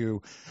going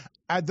to,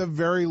 at the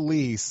very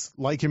least,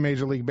 like in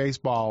Major League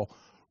Baseball,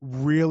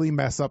 really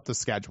mess up the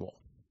schedule.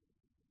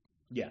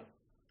 Yeah.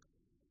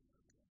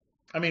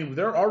 I mean,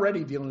 they're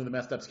already dealing with a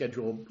messed up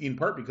schedule in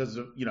part because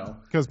of,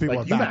 because people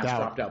are backed out.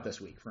 dropped out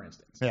this week, for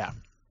instance. Yeah.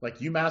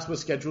 UMass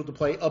was scheduled to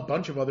play a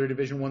bunch of other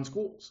Division I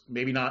schools.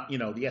 Maybe not,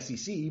 the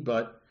SEC,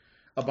 but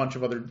a bunch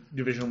of other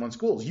Division I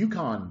schools.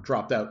 UConn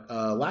dropped out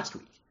last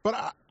week.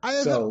 But I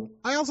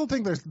also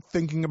think they're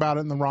thinking about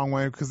it in the wrong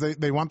way because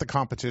they want the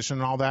competition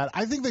and all that.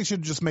 I think they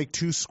should just make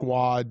two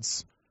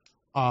squads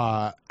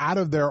out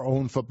of their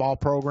own football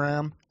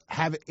program,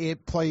 have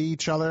it play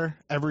each other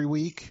every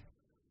week.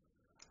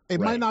 It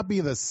might not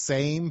be the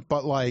same,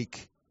 but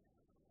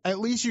at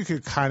least you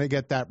could kind of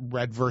get that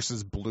red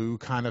versus blue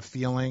kind of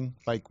feeling.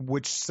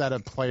 Which set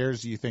of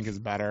players do you think is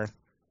better?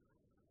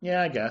 Yeah,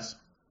 I guess.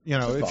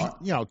 That's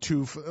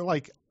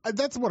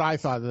what I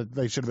thought that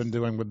they should have been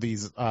doing with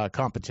these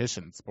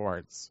competition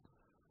sports.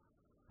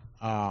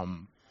 But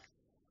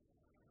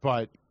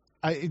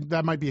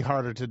that might be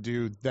harder to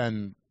do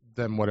than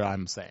what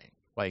I'm saying.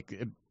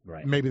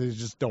 Right. Maybe they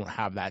just don't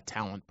have that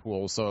talent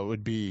pool, so it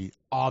would be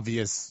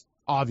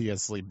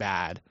obviously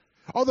bad.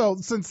 Although,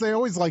 since they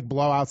always like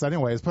blowouts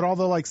anyways, put all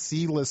the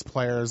C-list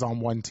players on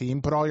one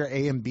team, put all your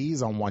A and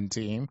Bs on one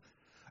team,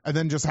 and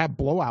then just have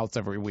blowouts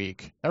every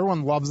week.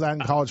 Everyone loves that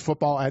in college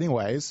football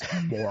anyways.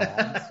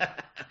 Morons.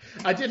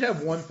 I did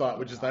have one thought,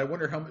 which is that I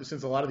wonder how,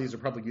 since a lot of these are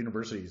public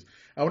universities,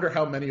 I wonder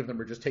how many of them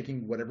are just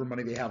taking whatever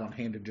money they have on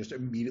hand and just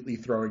immediately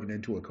throwing it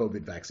into a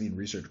COVID vaccine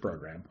research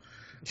program.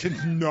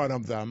 None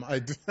of them.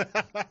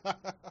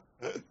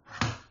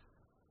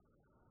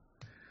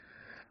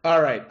 All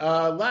right.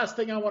 Last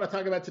thing I want to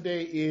talk about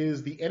today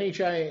is the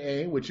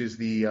NHIAA, which is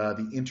the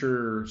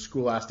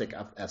Interscholastic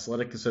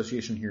Athletic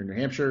Association here in New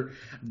Hampshire,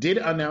 did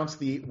announce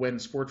when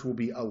sports will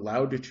be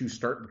allowed to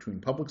start between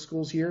public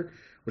schools here,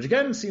 which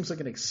again seems like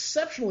an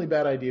exceptionally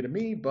bad idea to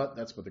me, but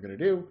that's what they're going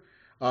to do.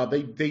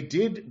 They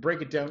did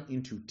break it down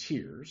into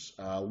tiers: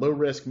 low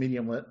risk,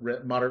 medium,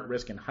 moderate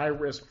risk, and high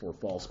risk for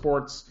fall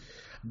sports.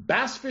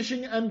 Bass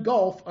fishing and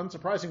golf,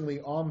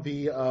 unsurprisingly, on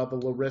the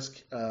low risk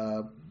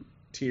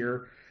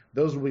tier.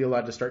 Those will be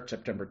allowed to start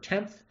September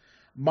 10th.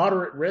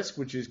 Moderate risk,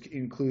 which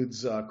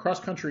includes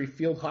cross-country,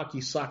 field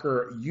hockey,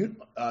 soccer,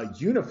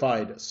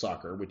 unified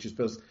soccer, which is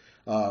both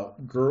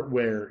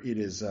where it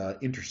is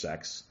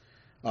intersex,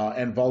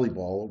 and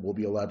volleyball will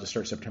be allowed to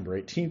start September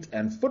 18th.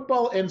 And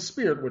football and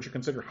spirit, which are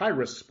considered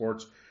high-risk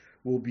sports,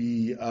 will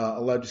be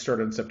allowed to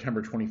start on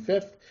September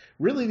 25th.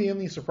 Really, the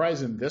only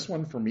surprise in this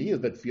one for me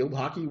is that field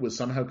hockey was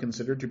somehow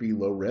considered to be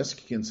low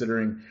risk,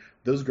 considering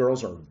those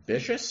girls are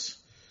vicious.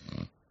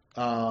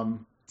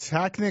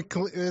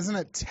 Technically, isn't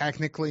it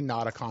technically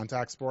not a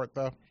contact sport,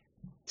 though?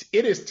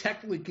 It is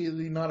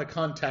technically not a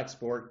contact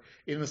sport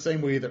in the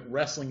same way that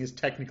wrestling is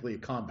technically a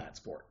combat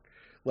sport.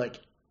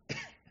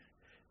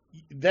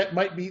 That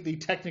might be the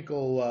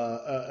technical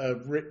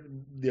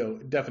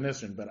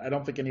definition, but I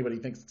don't think anybody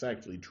thinks it's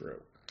actually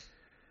true.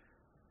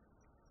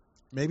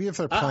 Maybe if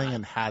they're playing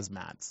in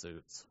hazmat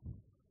suits.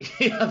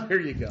 Yeah, there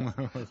you go.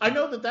 I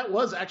know that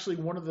was actually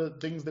one of the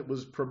things that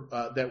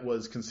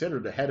was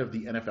considered ahead of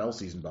the NFL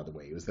season, by the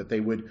way, was that they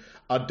would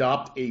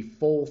adopt a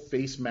full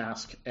face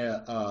mask,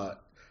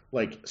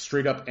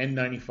 straight up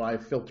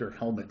N95 filter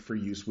helmet for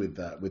use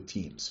with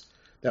teams.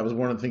 That was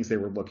one of the things they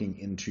were looking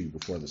into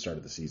before the start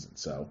of the season.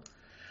 So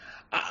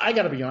I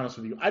got to be honest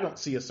with you, I don't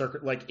see a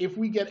circuit if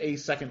we get a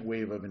second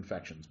wave of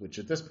infections, which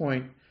at this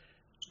point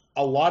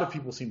a lot of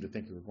people seem to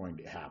think are going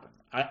to happen.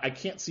 I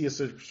can't see a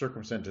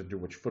circumstance under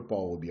which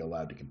football will be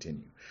allowed to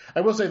continue.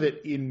 I will say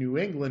that in New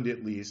England,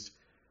 at least,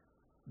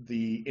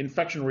 the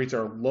infection rates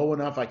are low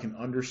enough I can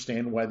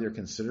understand why they're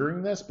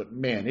considering this, but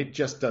man, it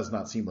just does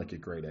not seem like a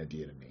great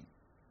idea to me.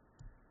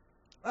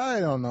 I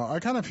don't know. I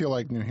kind of feel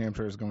like New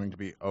Hampshire is going to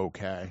be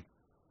okay.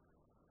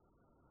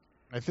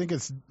 I think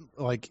it's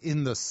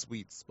in the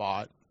sweet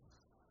spot.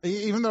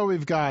 Even though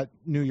we've got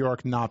New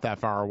York not that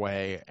far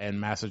away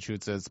and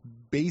Massachusetts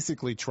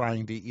basically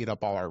trying to eat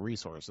up all our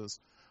resources.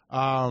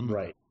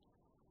 Right.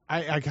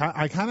 I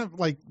kind of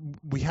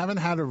we haven't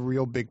had a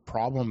real big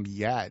problem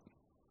yet.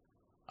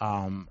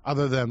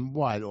 Other than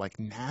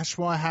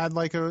Nashua had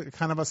a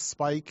kind of a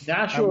spike.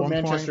 Nashua,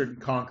 Manchester,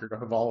 and Concord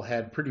have all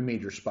had pretty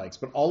major spikes,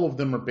 but all of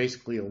them are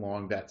basically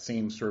along that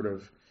same sort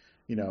of,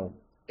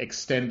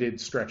 extended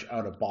stretch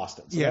out of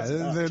Boston. So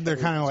yeah, they're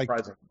kind of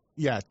surprising.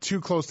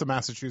 Too close to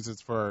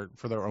Massachusetts for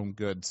their own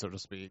good, so to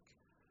speak.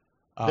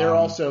 They're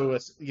also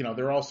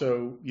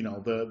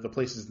the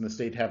places in the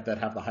state have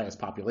the highest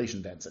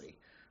population density.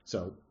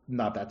 So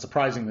not that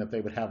surprising that they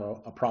would have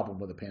a problem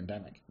with a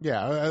pandemic.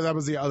 Yeah, that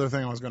was the other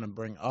thing I was going to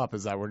bring up,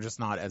 is that we're just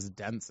not as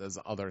dense as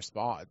other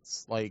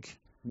spots.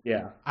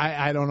 Yeah,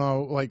 I don't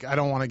know. I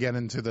don't want to get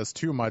into this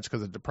too much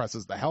because it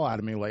depresses the hell out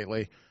of me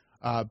lately.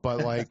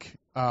 But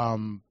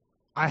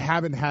I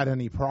haven't had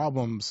any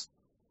problems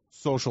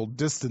social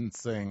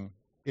distancing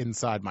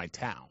inside my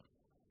town.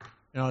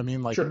 You know what I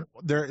mean? Sure.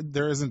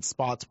 There isn't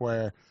spots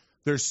where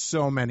there's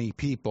so many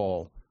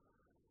people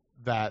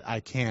that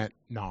I can't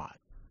not.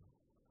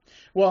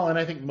 Well, and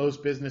I think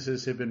most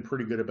businesses have been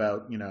pretty good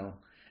about,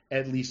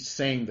 at least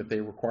saying that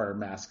they require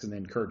masks and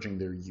encouraging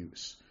their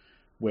use,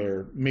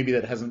 where maybe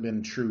that hasn't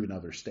been true in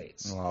other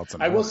states. Well,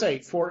 I will say,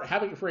 for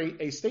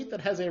a state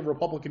that has a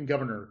Republican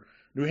governor,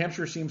 New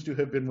Hampshire seems to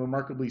have been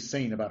remarkably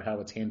sane about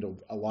how it's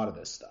handled a lot of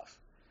this stuff.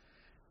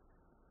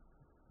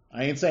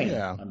 I ain't saying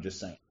it. I'm just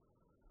saying.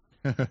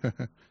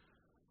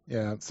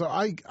 Yeah, so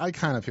I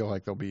kind of feel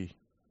like they'll be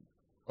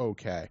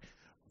okay.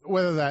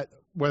 Whether that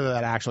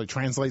actually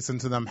translates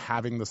into them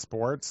having the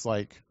sports,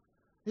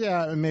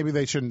 maybe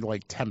they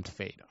shouldn't tempt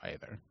fate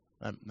either.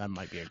 That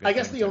might be a good I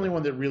guess thing the only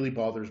one that really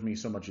bothers me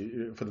so much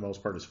for the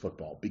most part is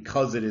football,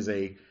 because it is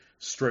a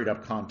straight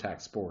up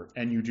contact sport,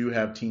 and you do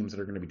have teams that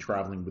are going to be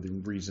traveling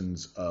within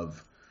reasons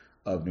of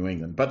of New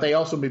England. But they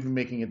also may be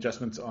making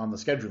adjustments on the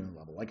scheduling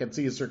level. I could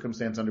see a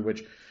circumstance under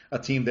which a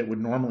team that would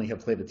normally have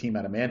played a team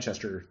out of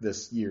Manchester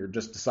this year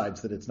just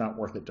decides that it's not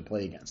worth it to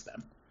play against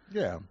them.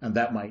 Yeah. And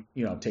that might,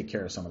 take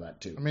care of some of that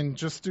too. I mean,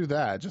 just do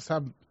that. Just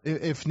have,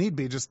 if need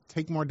be, just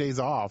take more days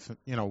off,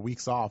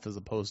 weeks off, as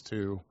opposed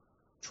to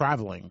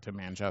traveling to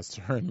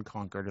Manchester and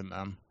Concord and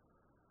them.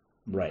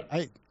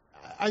 Right.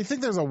 I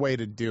think there's a way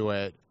to do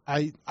it.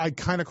 I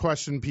kind of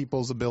question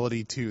people's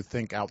ability to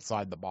think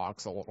outside the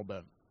box a little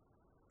bit.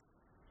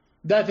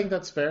 I think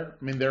that's fair.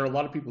 I mean, there are a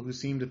lot of people who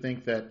seem to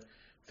think that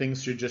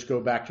things should just go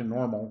back to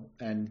normal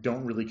and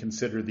don't really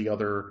consider the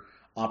other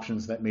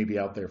options that may be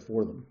out there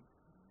for them.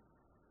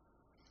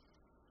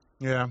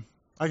 Yeah,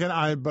 I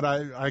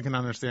can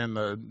understand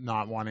the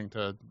not wanting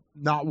to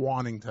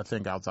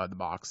think outside the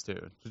box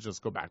too, to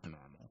just go back to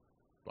normal.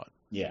 But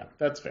yeah,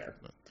 that's fair.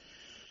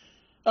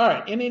 All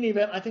right. In any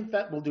event, I think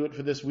that will do it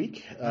for this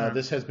week.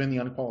 This has been the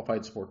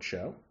Unqualified Sports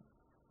Show.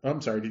 Oh,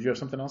 I'm sorry. Did you have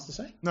something else to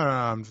say? No,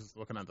 I'm just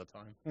looking at the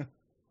time.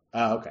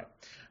 Okay.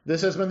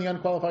 This has been the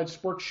Unqualified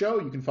Sports Show.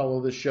 You can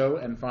follow this show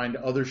and find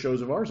other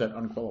shows of ours at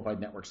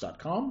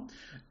unqualifiednetworks.com.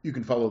 You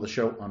can follow the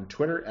show on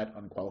Twitter at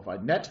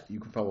unqualifiednet. You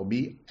can follow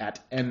me at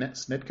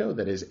nsnitko,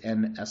 that is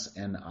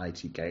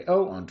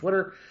NSNITKO on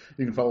Twitter.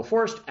 You can follow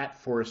Forrest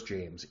at Forrest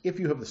James. If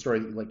you have the story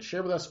that you'd like to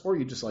share with us, or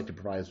you'd just like to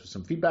provide us with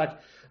some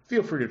feedback,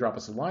 feel free to drop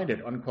us a line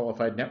at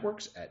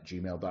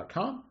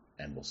unqualifiednetworks@gmail.com,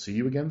 and we'll see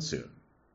you again soon.